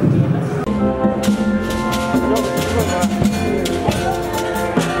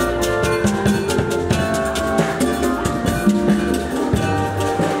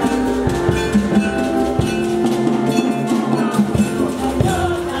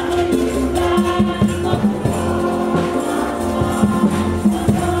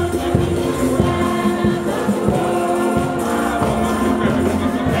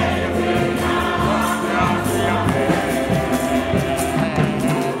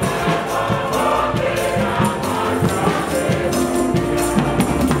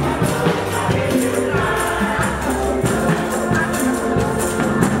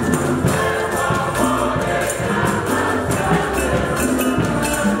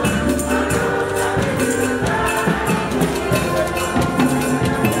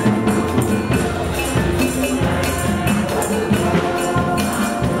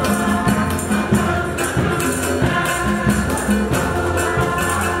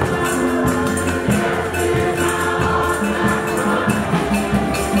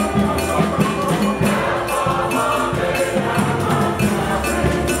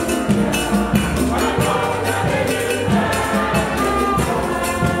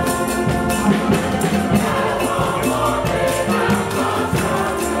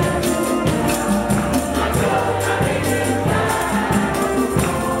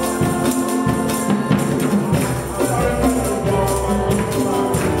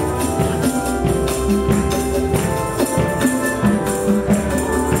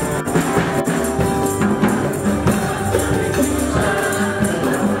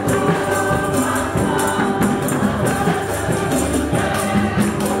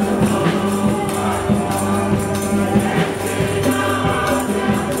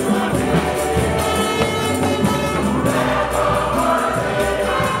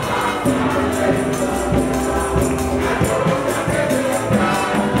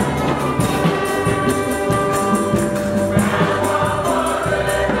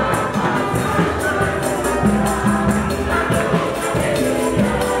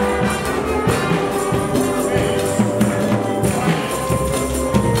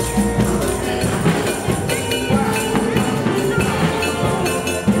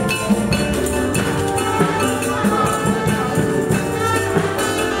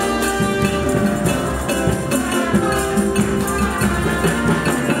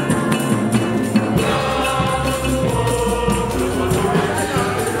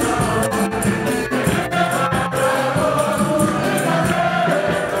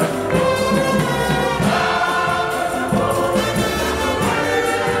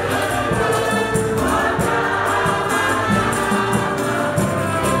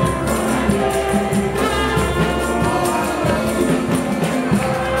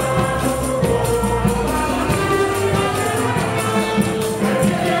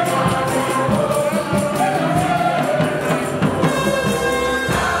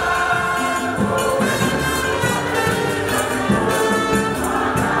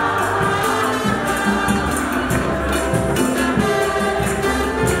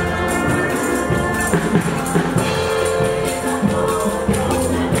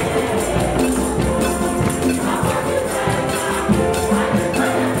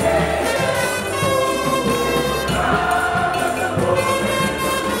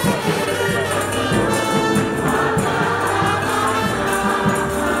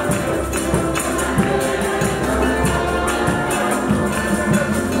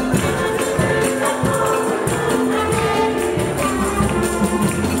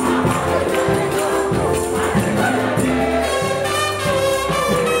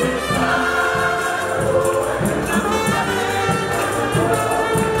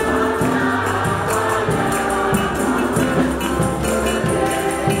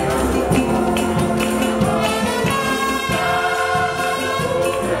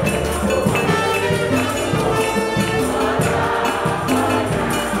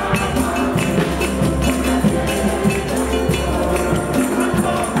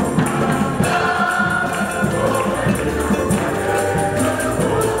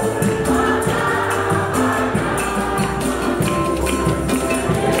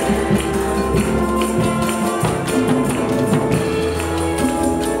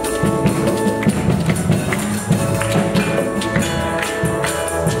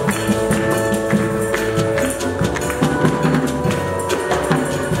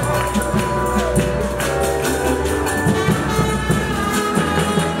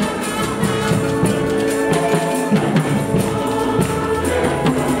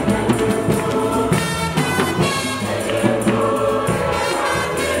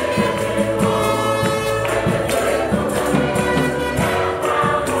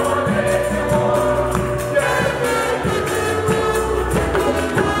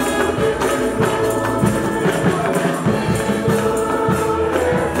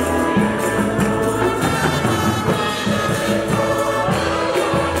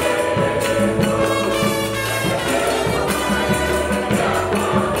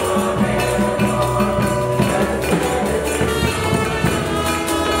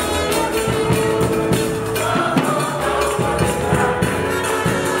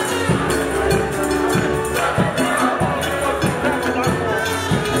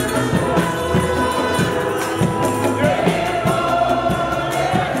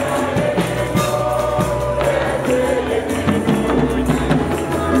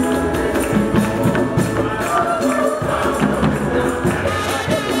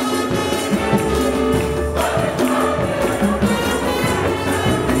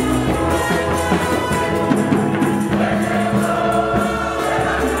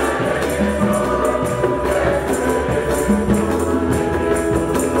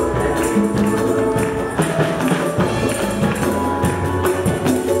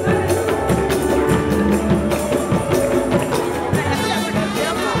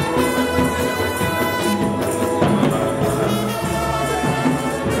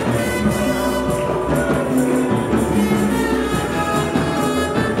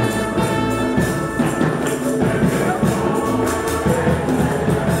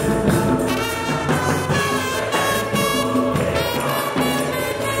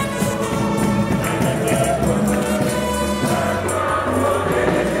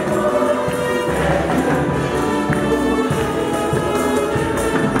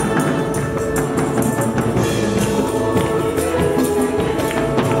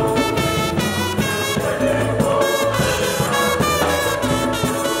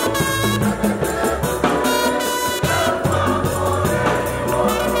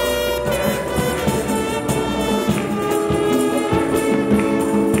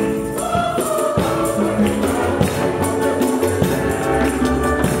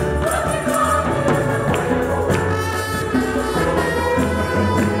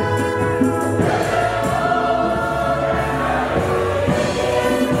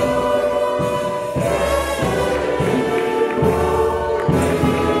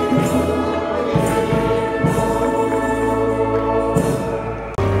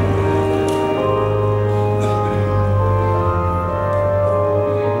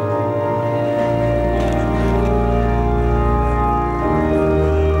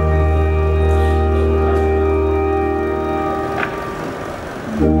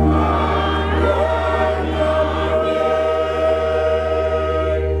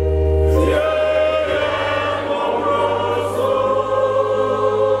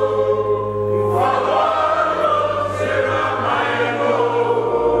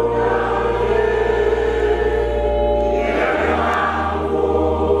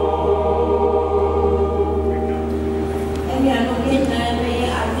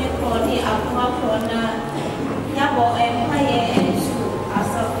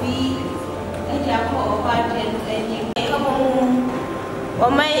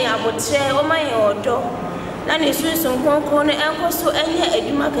Omaye abotre, omaye odo. Na ne sunsun konkon no enko so enye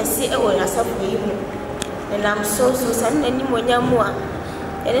adwuma kase e wo asafo yi mu. And so san nani monyamu a.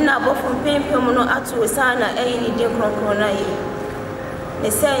 Ene na abofo mpempem no ato sana eyi ni de kronkron na yi.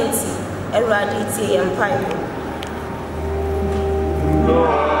 Ne senti Erade tie empire.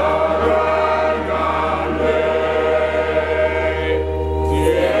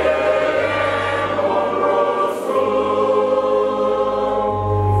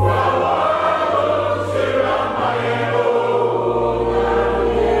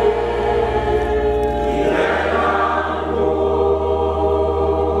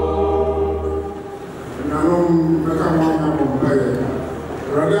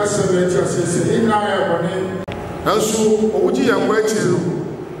 Nanso owuji ya ngwa echiru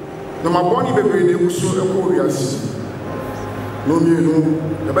na maboni bebre na ebuso ekwo wiase no mienu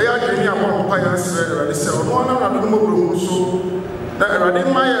e ba ya dwene abon pa ya sere Erade se ono na na no bro so na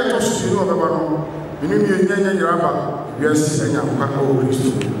Erade ma ya to so ni obeba no minu mi enya nyiraba wiase enya kwa o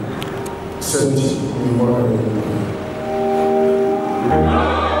Kristo senti ni mora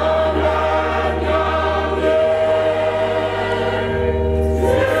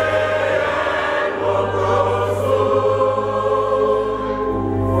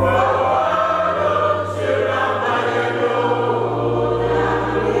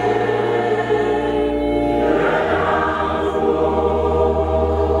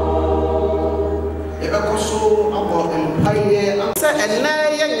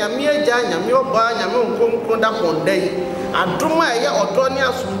Adoma ya odoni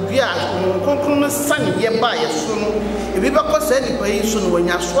asumdua konkron no sane ye ba ye so no ebi be ko sa nipa yi so no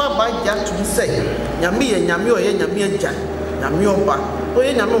wanya so abaja to say nyame ye nyame o ye nyame agya nyame oba o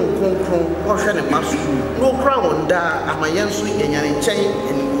ye nyame konkron ko hwe ne maso no kra wonda amaye nso ye nyane nchen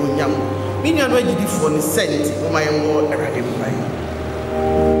eni onyam minia no agidifo ne sent o maye wo Erade mpai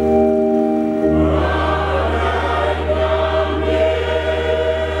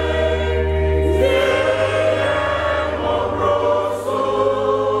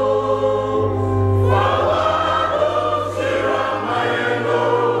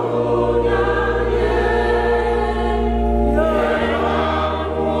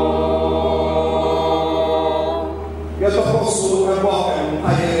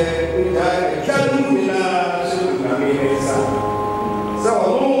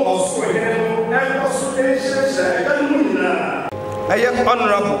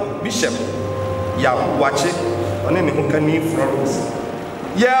Honorable Bishop ya wache one ne hokani Flrorence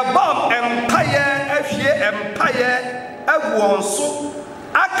ya bam empire agwonso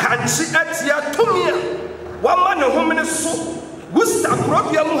akanchi atia tumia wama ne homene so Worcester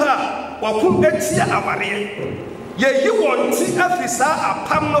krobia mu ha wakum atia aware ye yi wonti afisa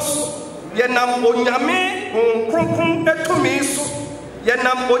apam no so ye nam onyame kronkron etumi so ye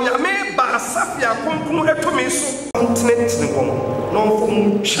nam onyame ba asafia kronkron etumi so continent ne won no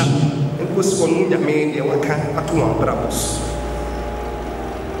from cha enkosi won nyame de waka ato ambrabos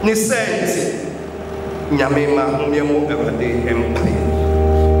ni sente nyame ma humiemo Erade empire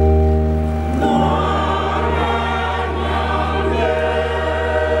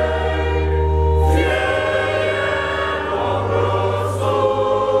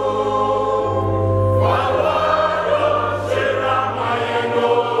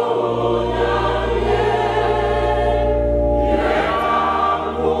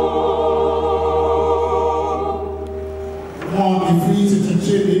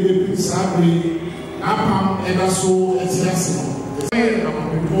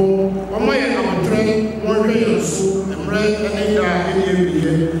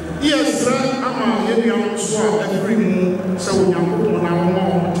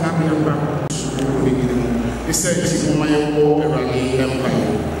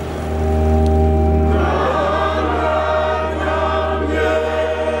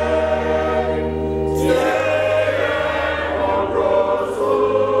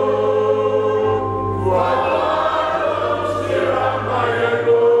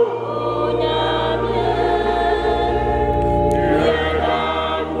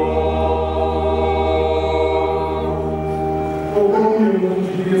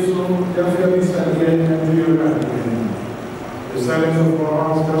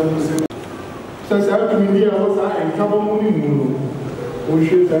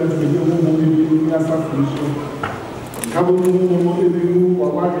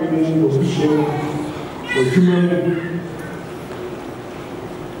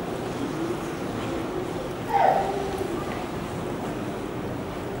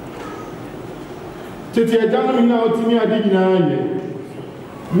Tete ajana mina otimi adi nyina ye.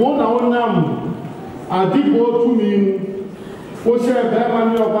 Mo na wonam adi bo tumi What's your bad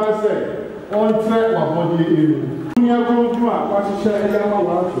man? I say, on track what body is. You are going to watch share a young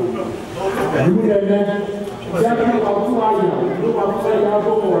one. You then, that kind of 2 hours, you are saying, I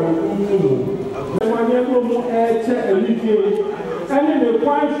go for a when you go more air check and leak, and in the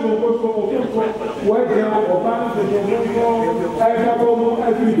quiet room was for where they are or balance the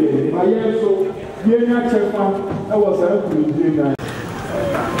every day. I am so, you're not check I was a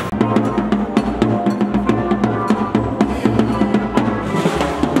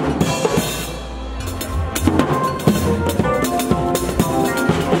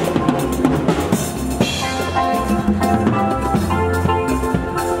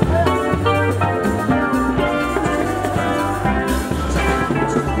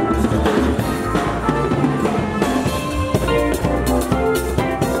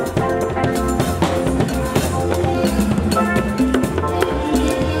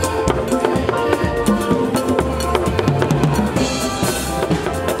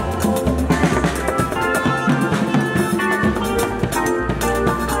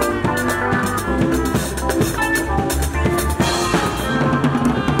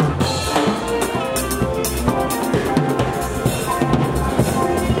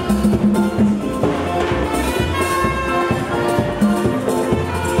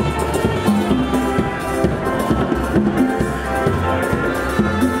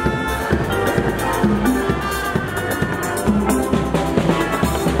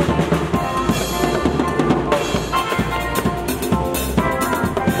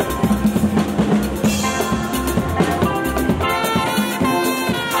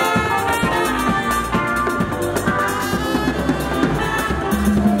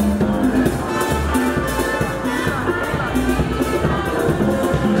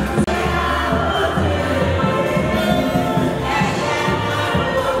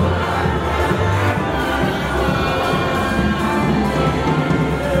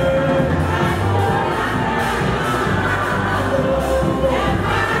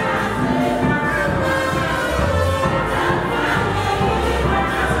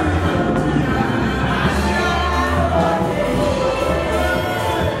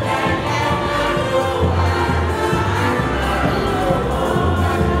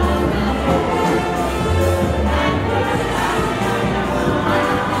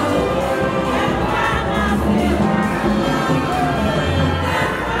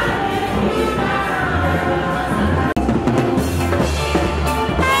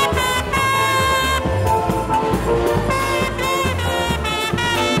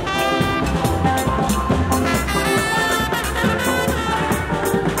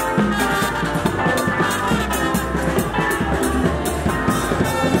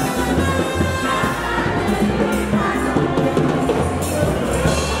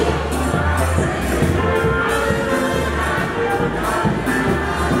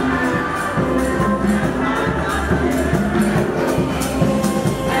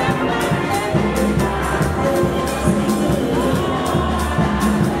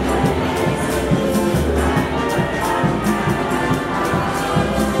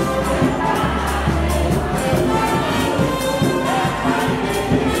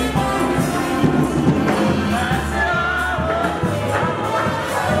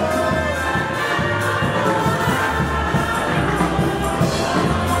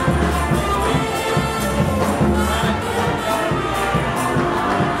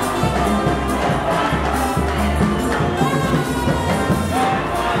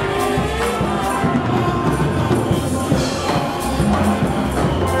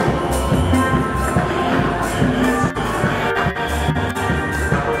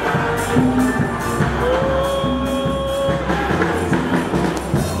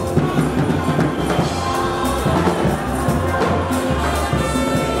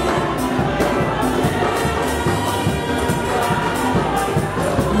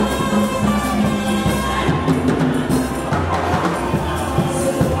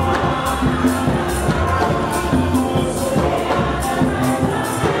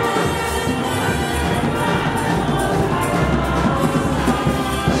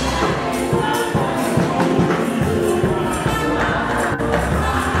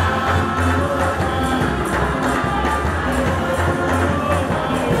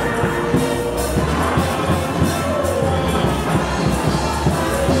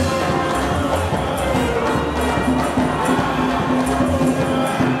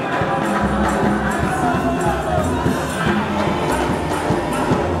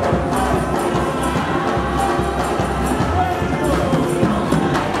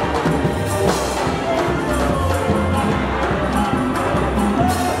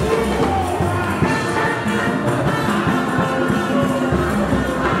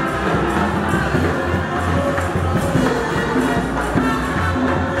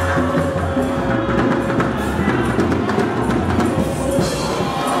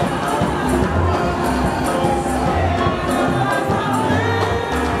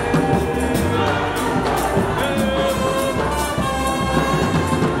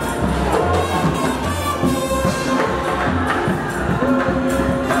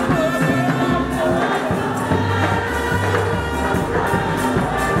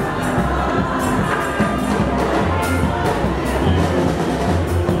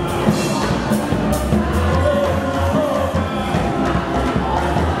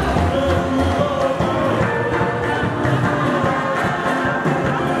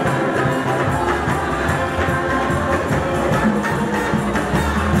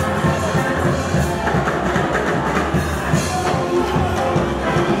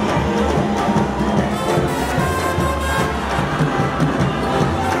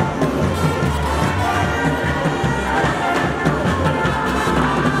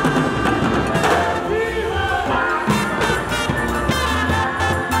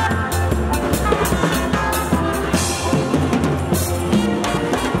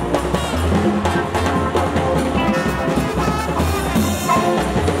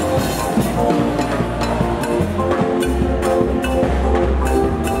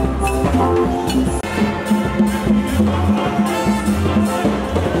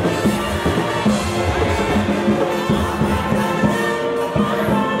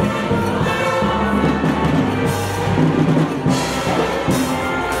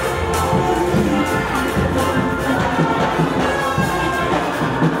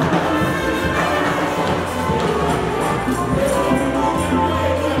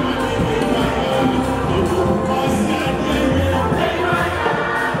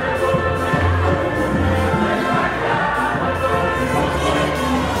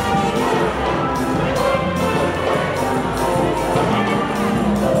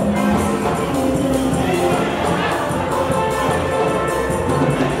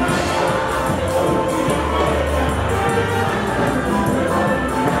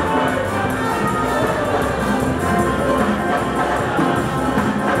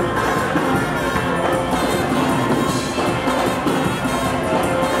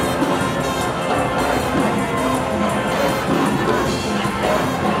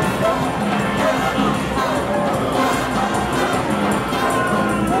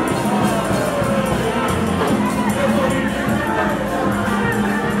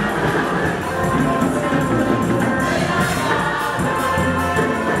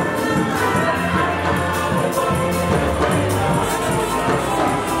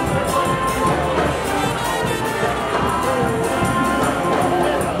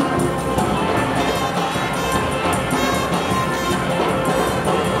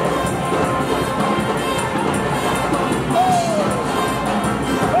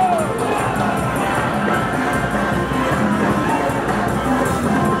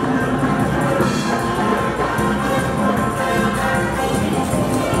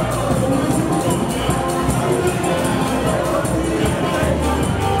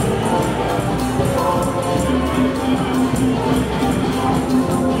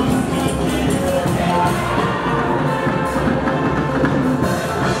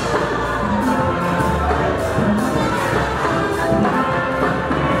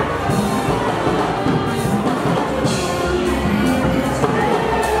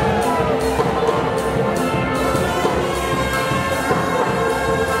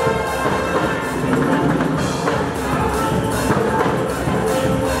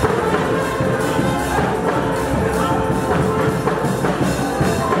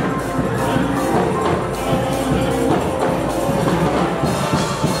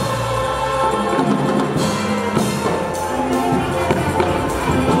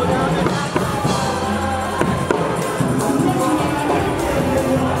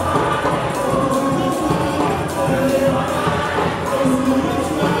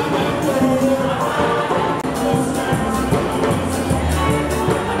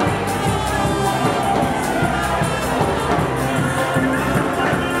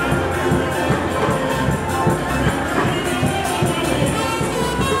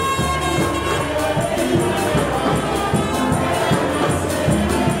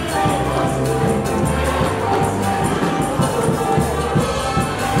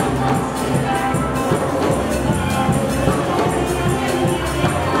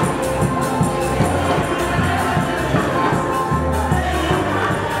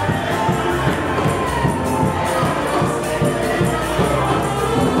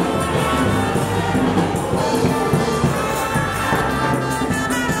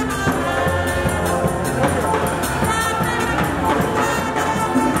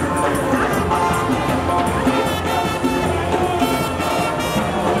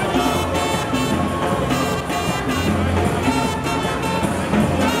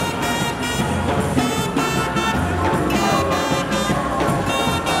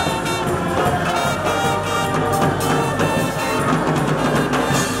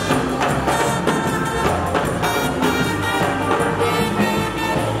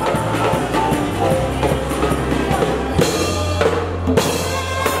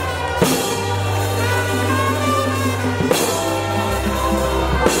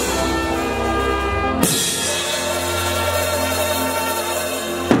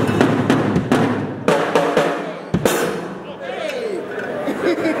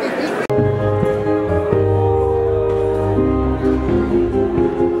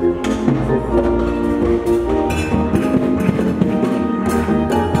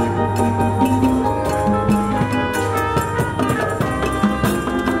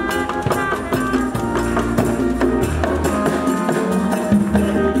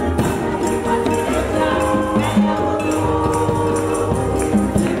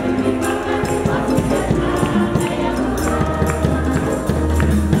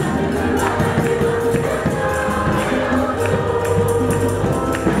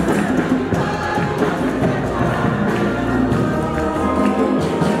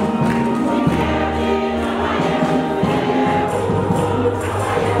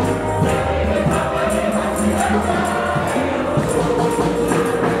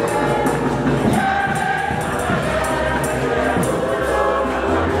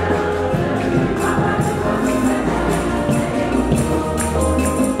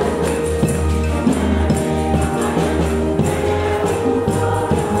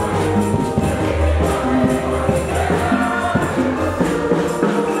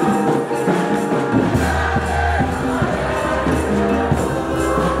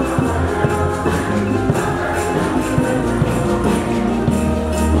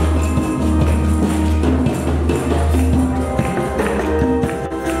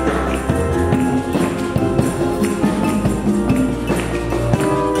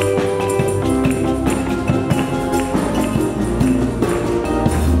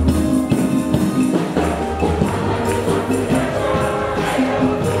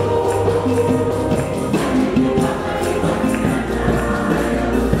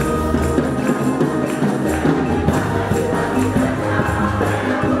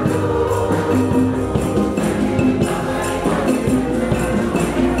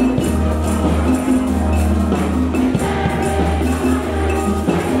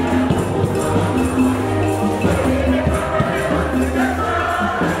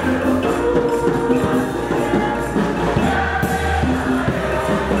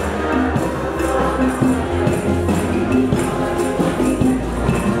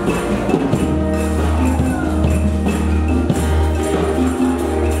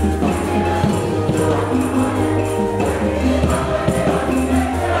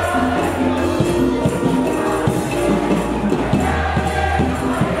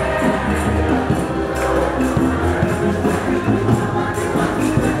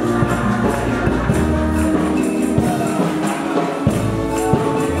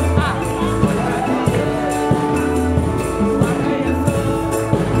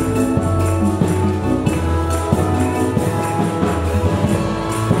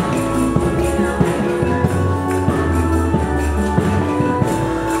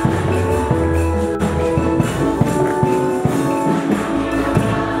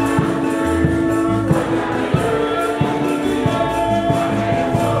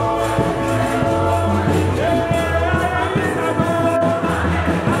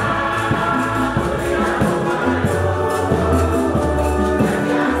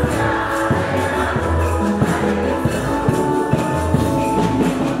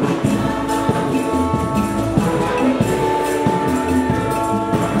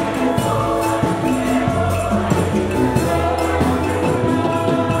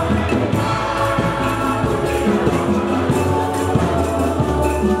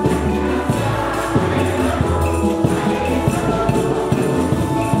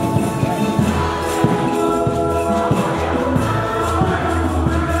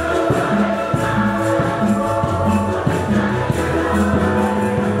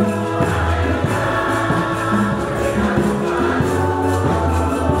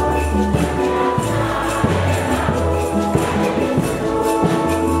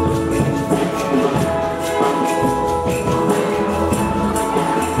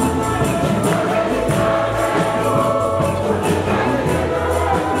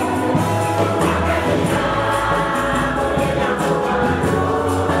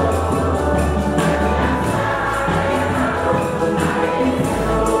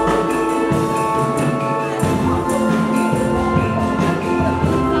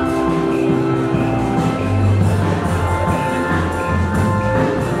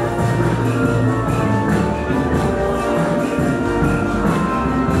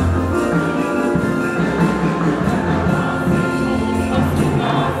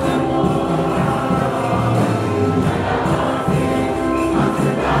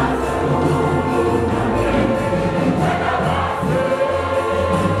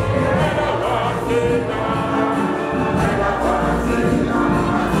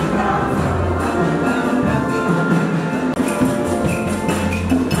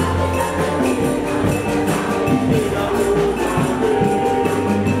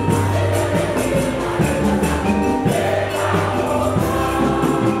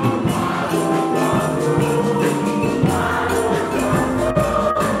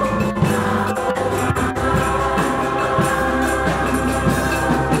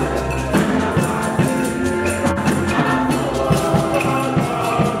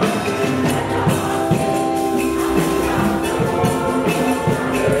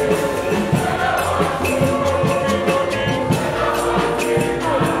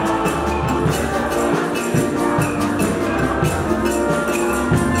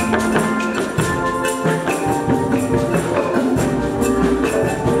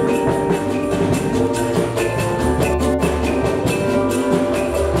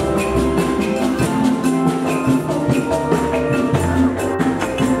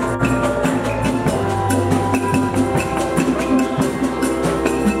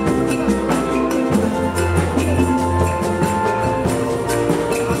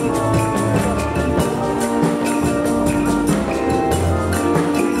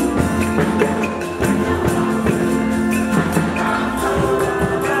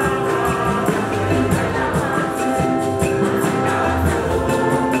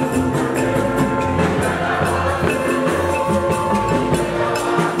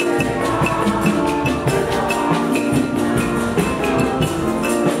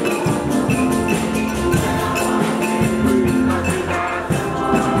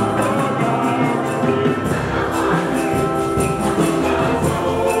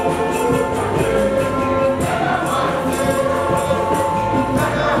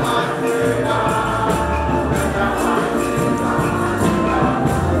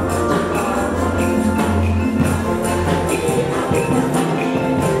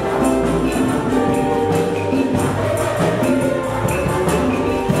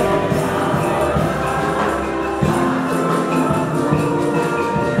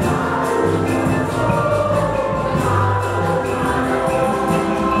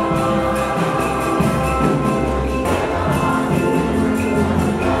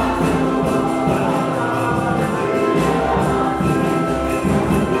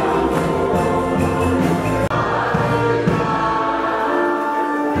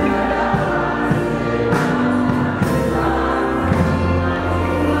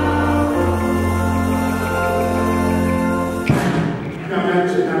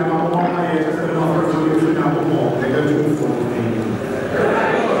mentioned that my mom had just been on her to the mall. They got to for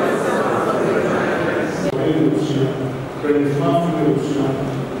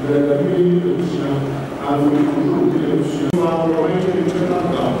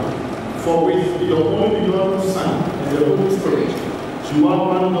for with your only begotten Son and the Holy Spirit, you are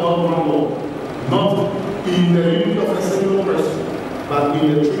one God, one Lord, not in the unity of a single person, but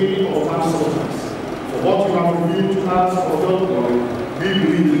in the Trinity of one substance. For what you have revealed to us of your glory, we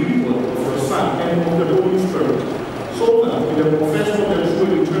believe in of your Son and of the Holy Spirit, so that in the confession of the true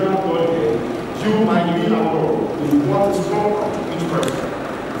and eternal Godhead, you might be our Lord in what is proper to each person.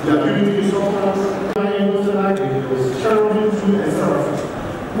 The ability to substance, angels and archangels, cherubims and seraphims,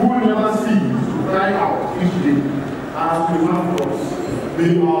 who will never cease to cry out each day as we have voice.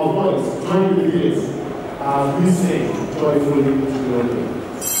 May our voice join with theirs as we sing joyfully to your name.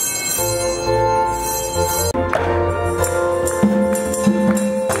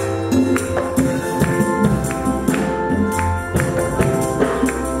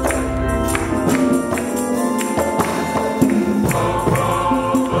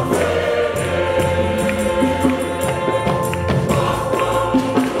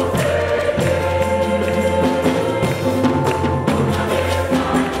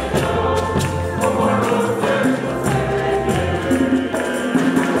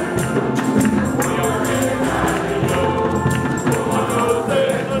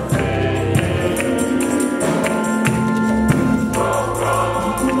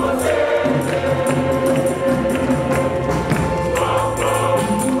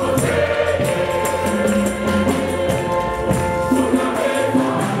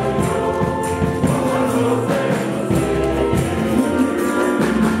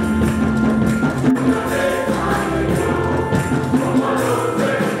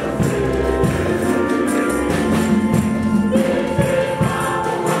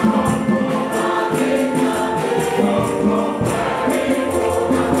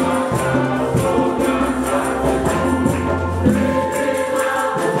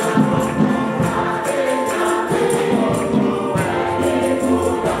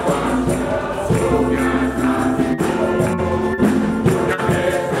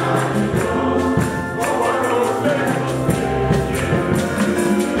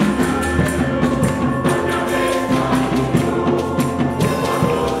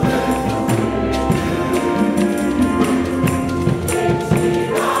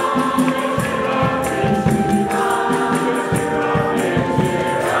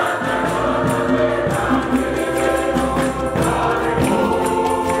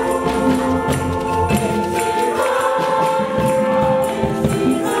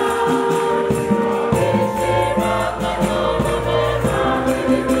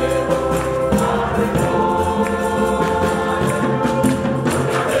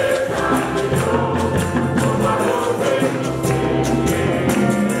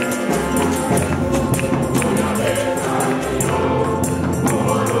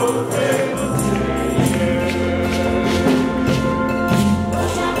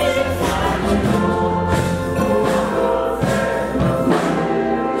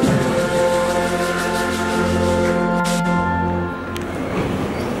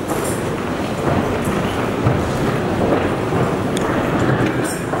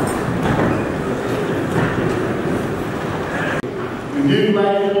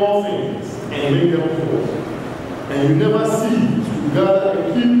 And you never cease to gather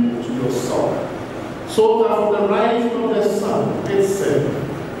a people to yourself, so that from the rising of the sun itself,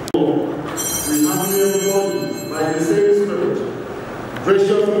 we have body by the same Spirit,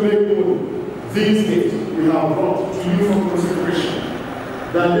 graciously make known these things we have brought to you for consecration,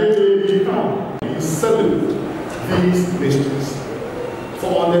 that they may become and celebrate these mysteries.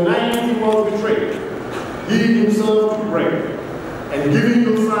 For on the night he was betrayed, he himself took bread, and giving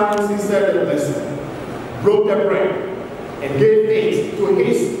you thanks, he said a blessing, broke the bread, and gave it to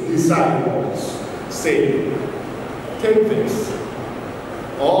his disciples, saying, take this,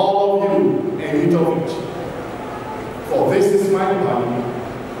 all of you, and eat of it. For this is my body,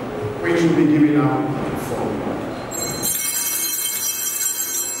 which will be given up for you.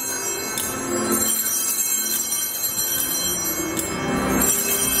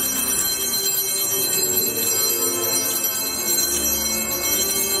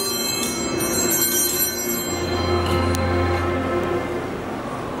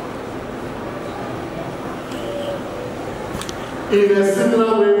 In a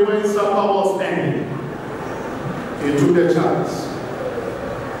similar way, when supper was ended, he took the chalice,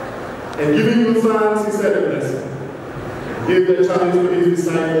 and giving you thanks, he said a blessing, gave the chalice to his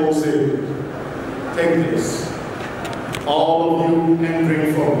disciples, saying, take this, all of you, and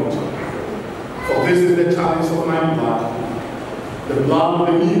drink from it. For this is the chalice of my blood, the blood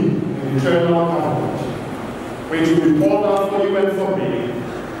of the new and eternal covenant, which will be poured out for you and for me,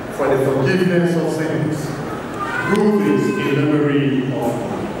 for the forgiveness of sins. Do this in memory of me.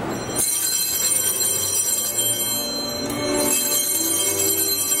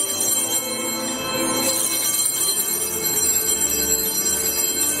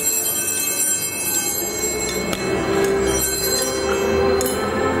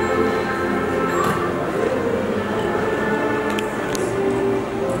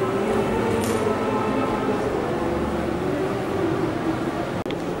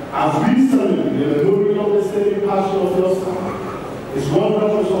 As we celebrate the memory of the saving passion of your Son, His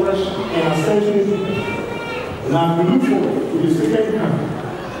wondrous resurrection and ascension into heaven, and as we look forward to His second coming,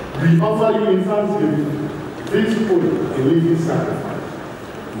 we offer you in thanksgiving this holy and living sacrifice.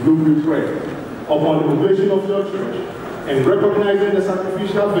 You will pray upon the oblation of your church and recognizing the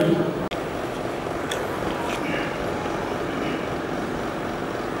sacrificial victim.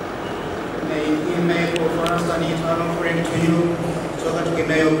 May He make for us an eternal friend to you, so that we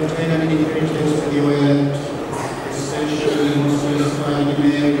may obtain an inheritance with your word, essentially most satisfied in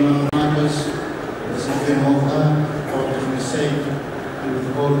Mary, our mothers, the Savior of God, for His sake, and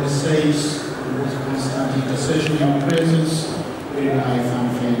with all the saints, and with constant intercession in your presence, in life and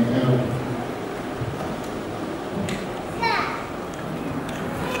faith ever.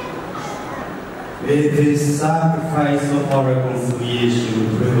 With this sacrifice of our reconciliation, we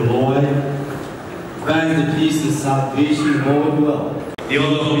pray, O Lord, grant the peace and salvation all dwell. The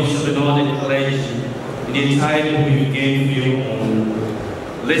honor of Bishop and all the clergy, in the time we gave for your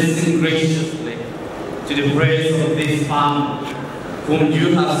own. Listen graciously to the prayers of this family, whom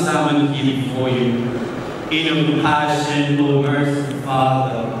you have summoned here before you. In your compassion, O merciful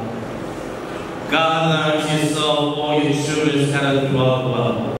Father, gather unto yourself all your children scattered throughout the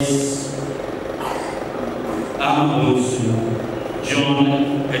world. Amosu, John,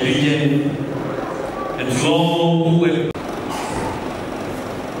 Edwin, and to all who were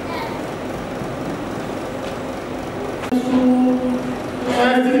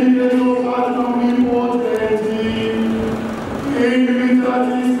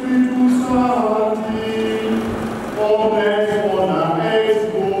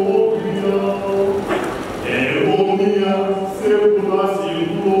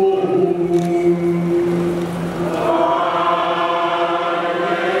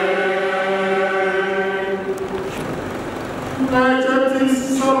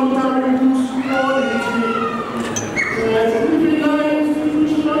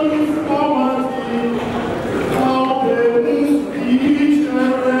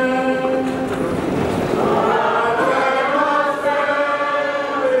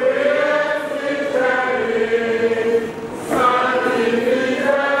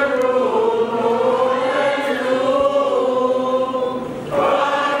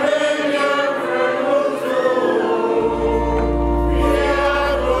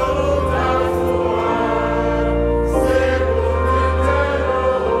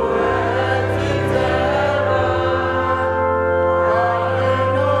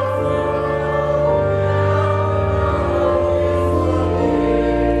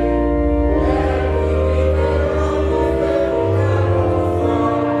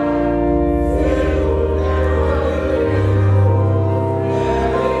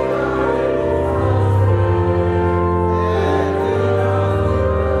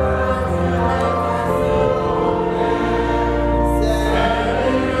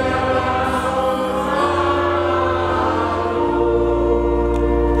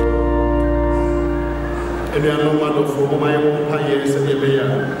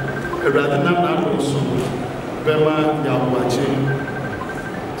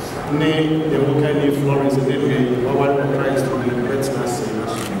Flrorence and our Christ will let us say.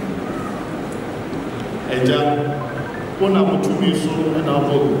 Eja, one of two weeks and our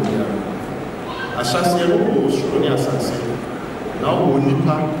boat. Assassin, who was surely assassin. Now,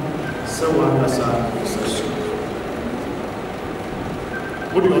 Nipa, Sewa Asa, Session.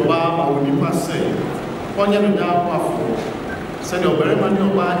 What do you about Nipa say? One young powerful. Send your very money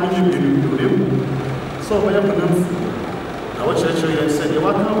over in the so I am our church said, you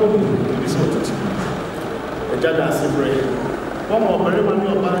are coming this water. The judge has prayer. One more very money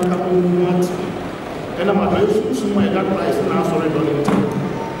of bank and I'm a very soon my God price and I'm sorry on it.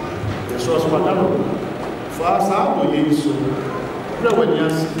 The source for that. For us, I will use so. When you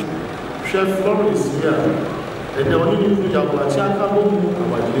see Chef Florence here, and the only new thing about Chaka,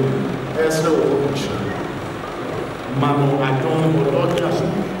 our name, Esther Ocean. Mano, I don't know what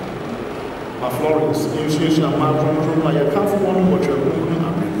my Florence, insurance, and my control, I can't for one watch a room.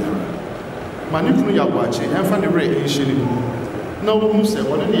 Manipulate your watch, and find the rate in shilling. No one said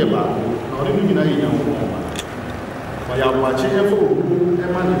one in the about, not even a young woman. For your watch, and for a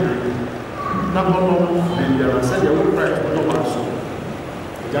man, number one, and there are said you will cry for no one.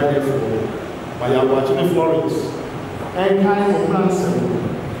 Therefore, by your watching Florence, and kind of ransom.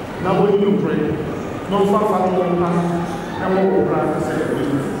 Now, when you pray, no far from the and more grand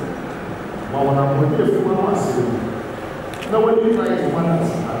second. Now, when I'm with you, one was now, when you try to one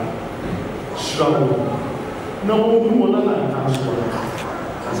struggle, no one than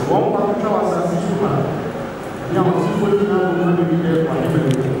as a one part of our assassin, young people now will be there by him.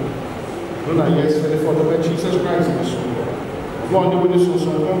 No, yes, for the Lord Jesus Christ. One day, so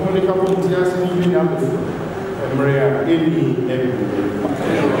company couple of years in the and Maria, happy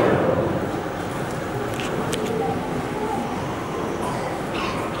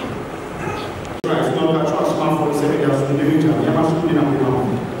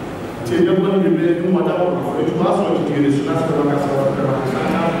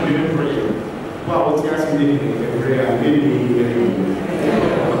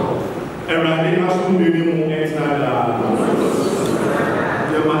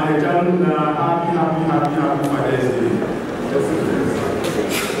Father's Day.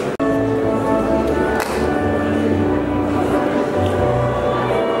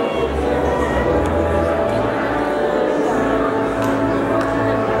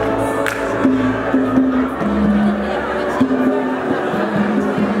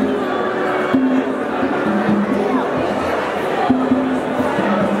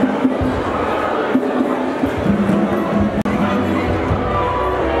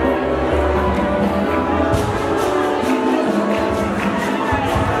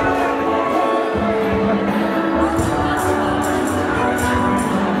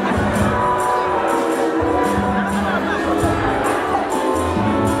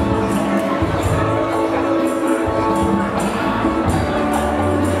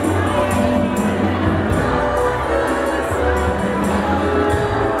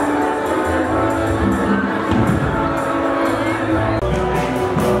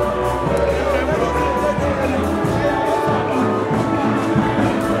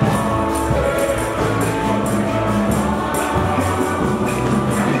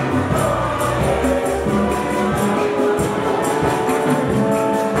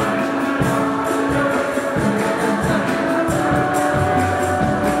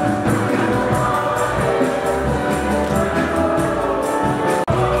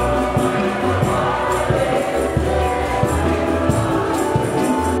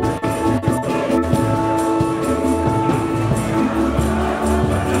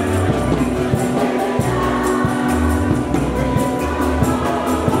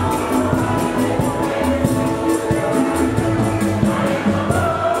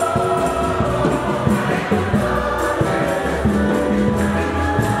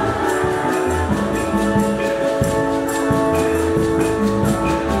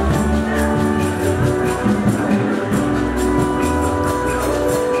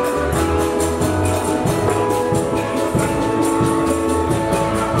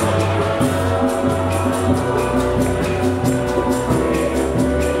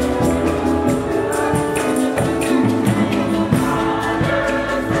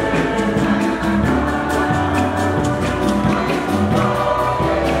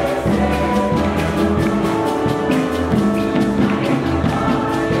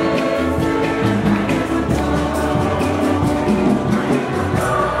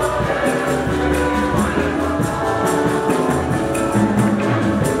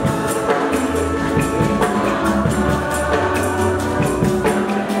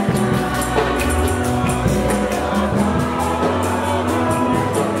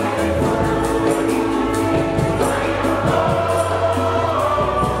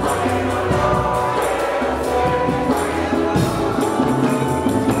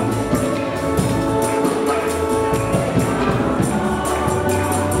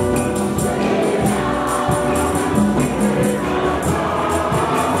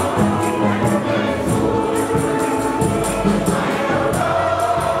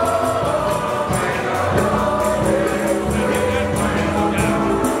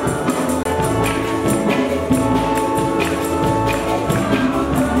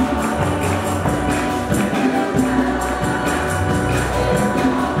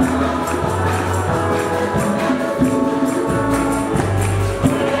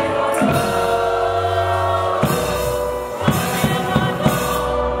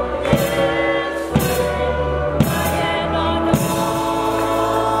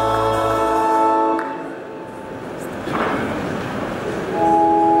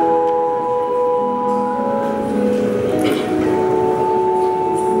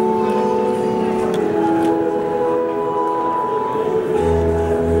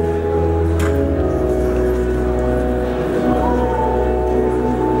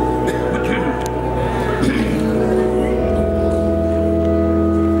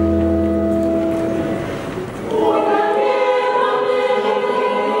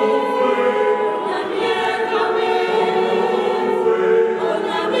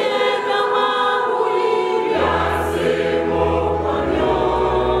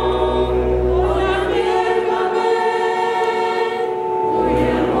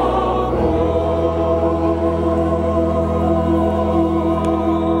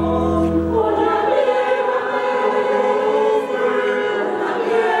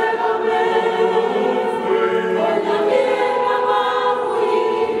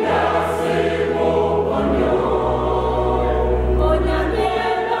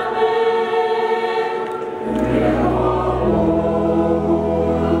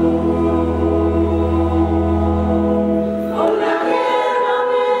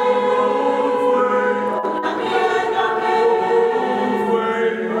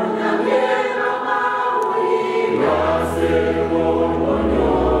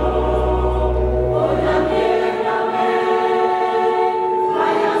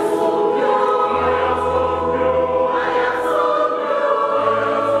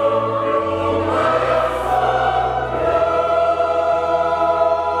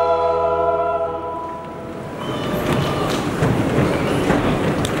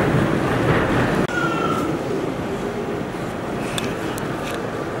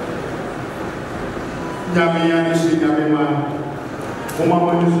 Nyamia is Yamima.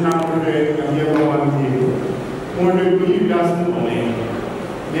 Woman is now prepared and here one here. Only believe that's the only.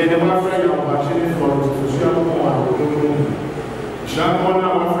 They never afraid of watching for to show one. Shambona,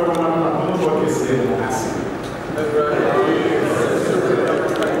 after one, I don't know what is said.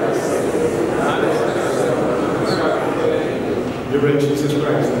 The Lord Jesus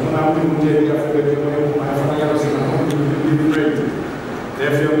Christ. When I will tell you after the way my father's in my home, you will be ready.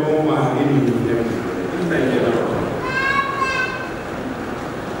 Therefore, home and in you. Thank you, Lord.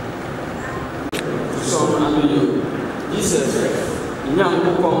 So, Jesus, young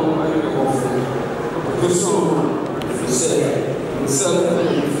people, I don't know. So, say, self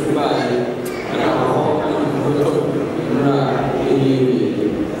by and our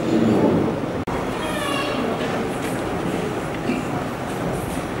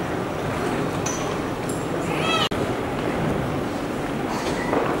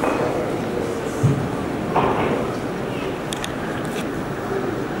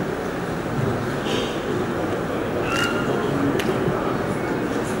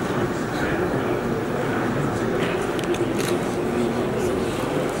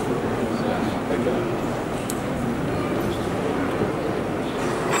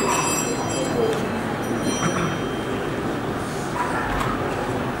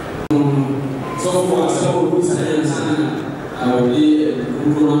so for several science I will be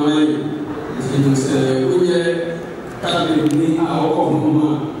Kurumai. We are targeting our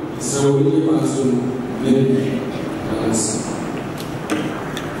home, so we need to maybe.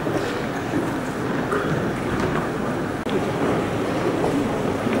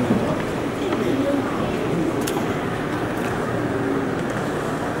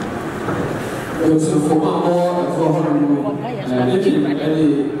 So for more,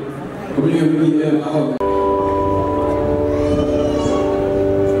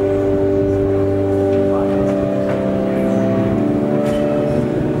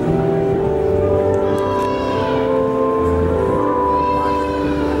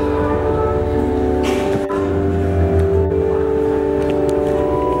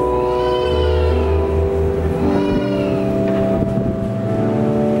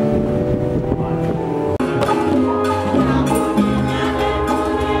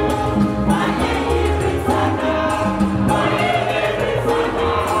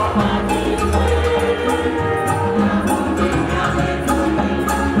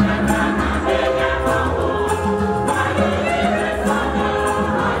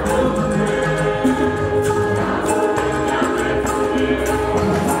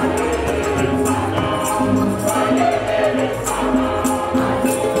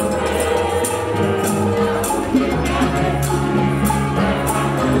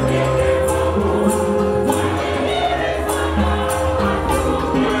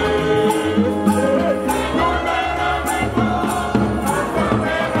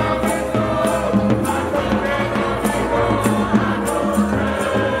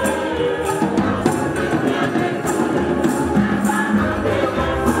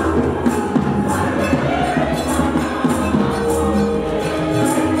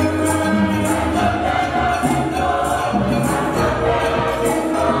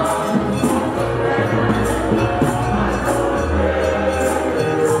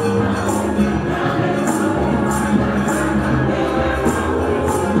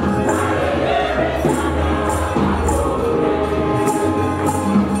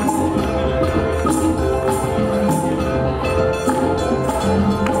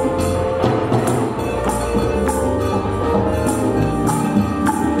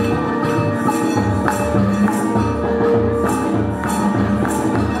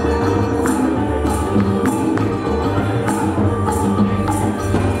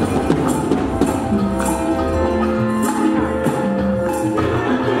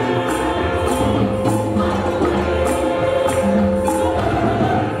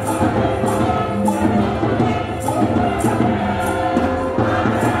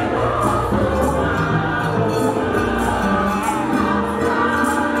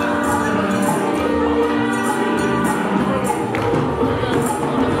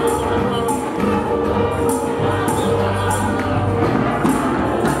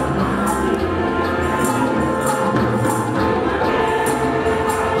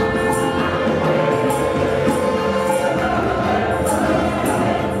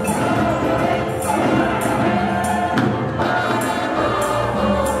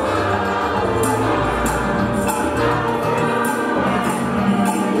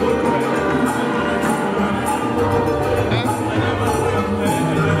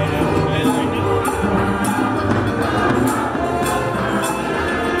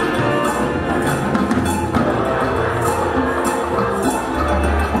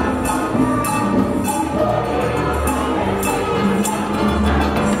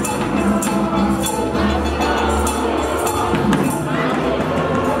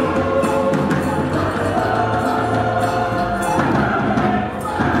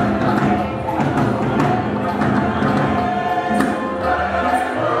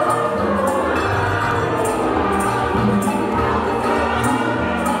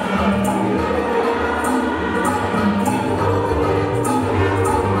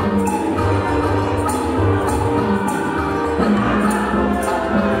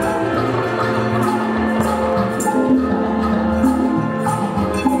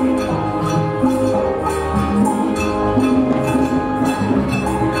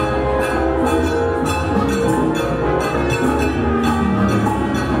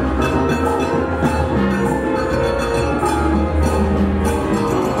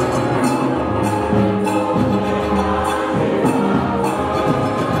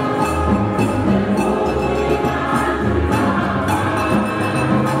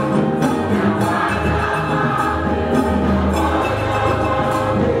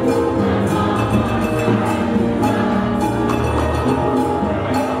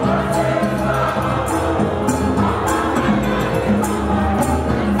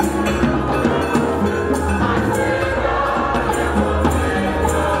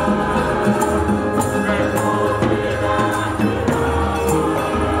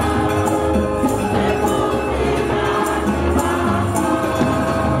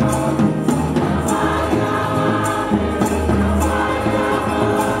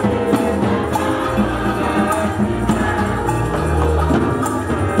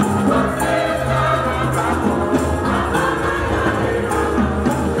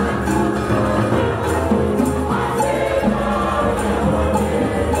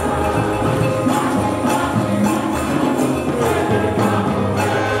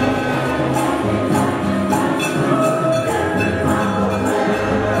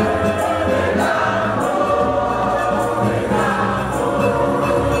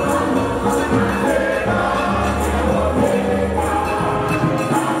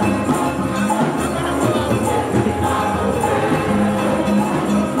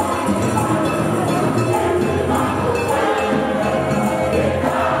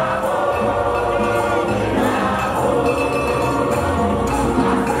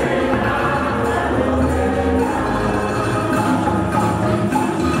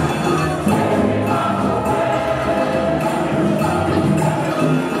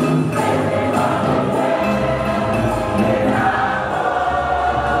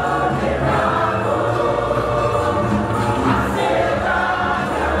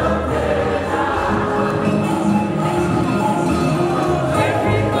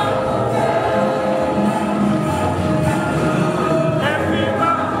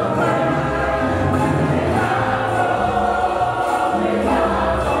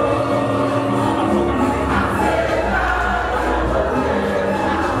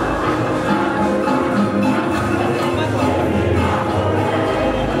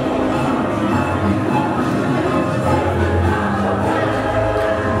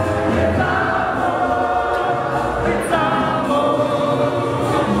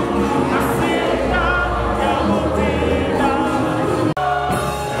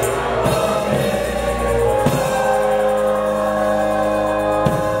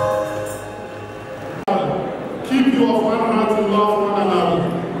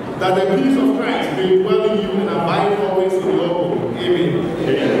 that the peace of Christ may dwell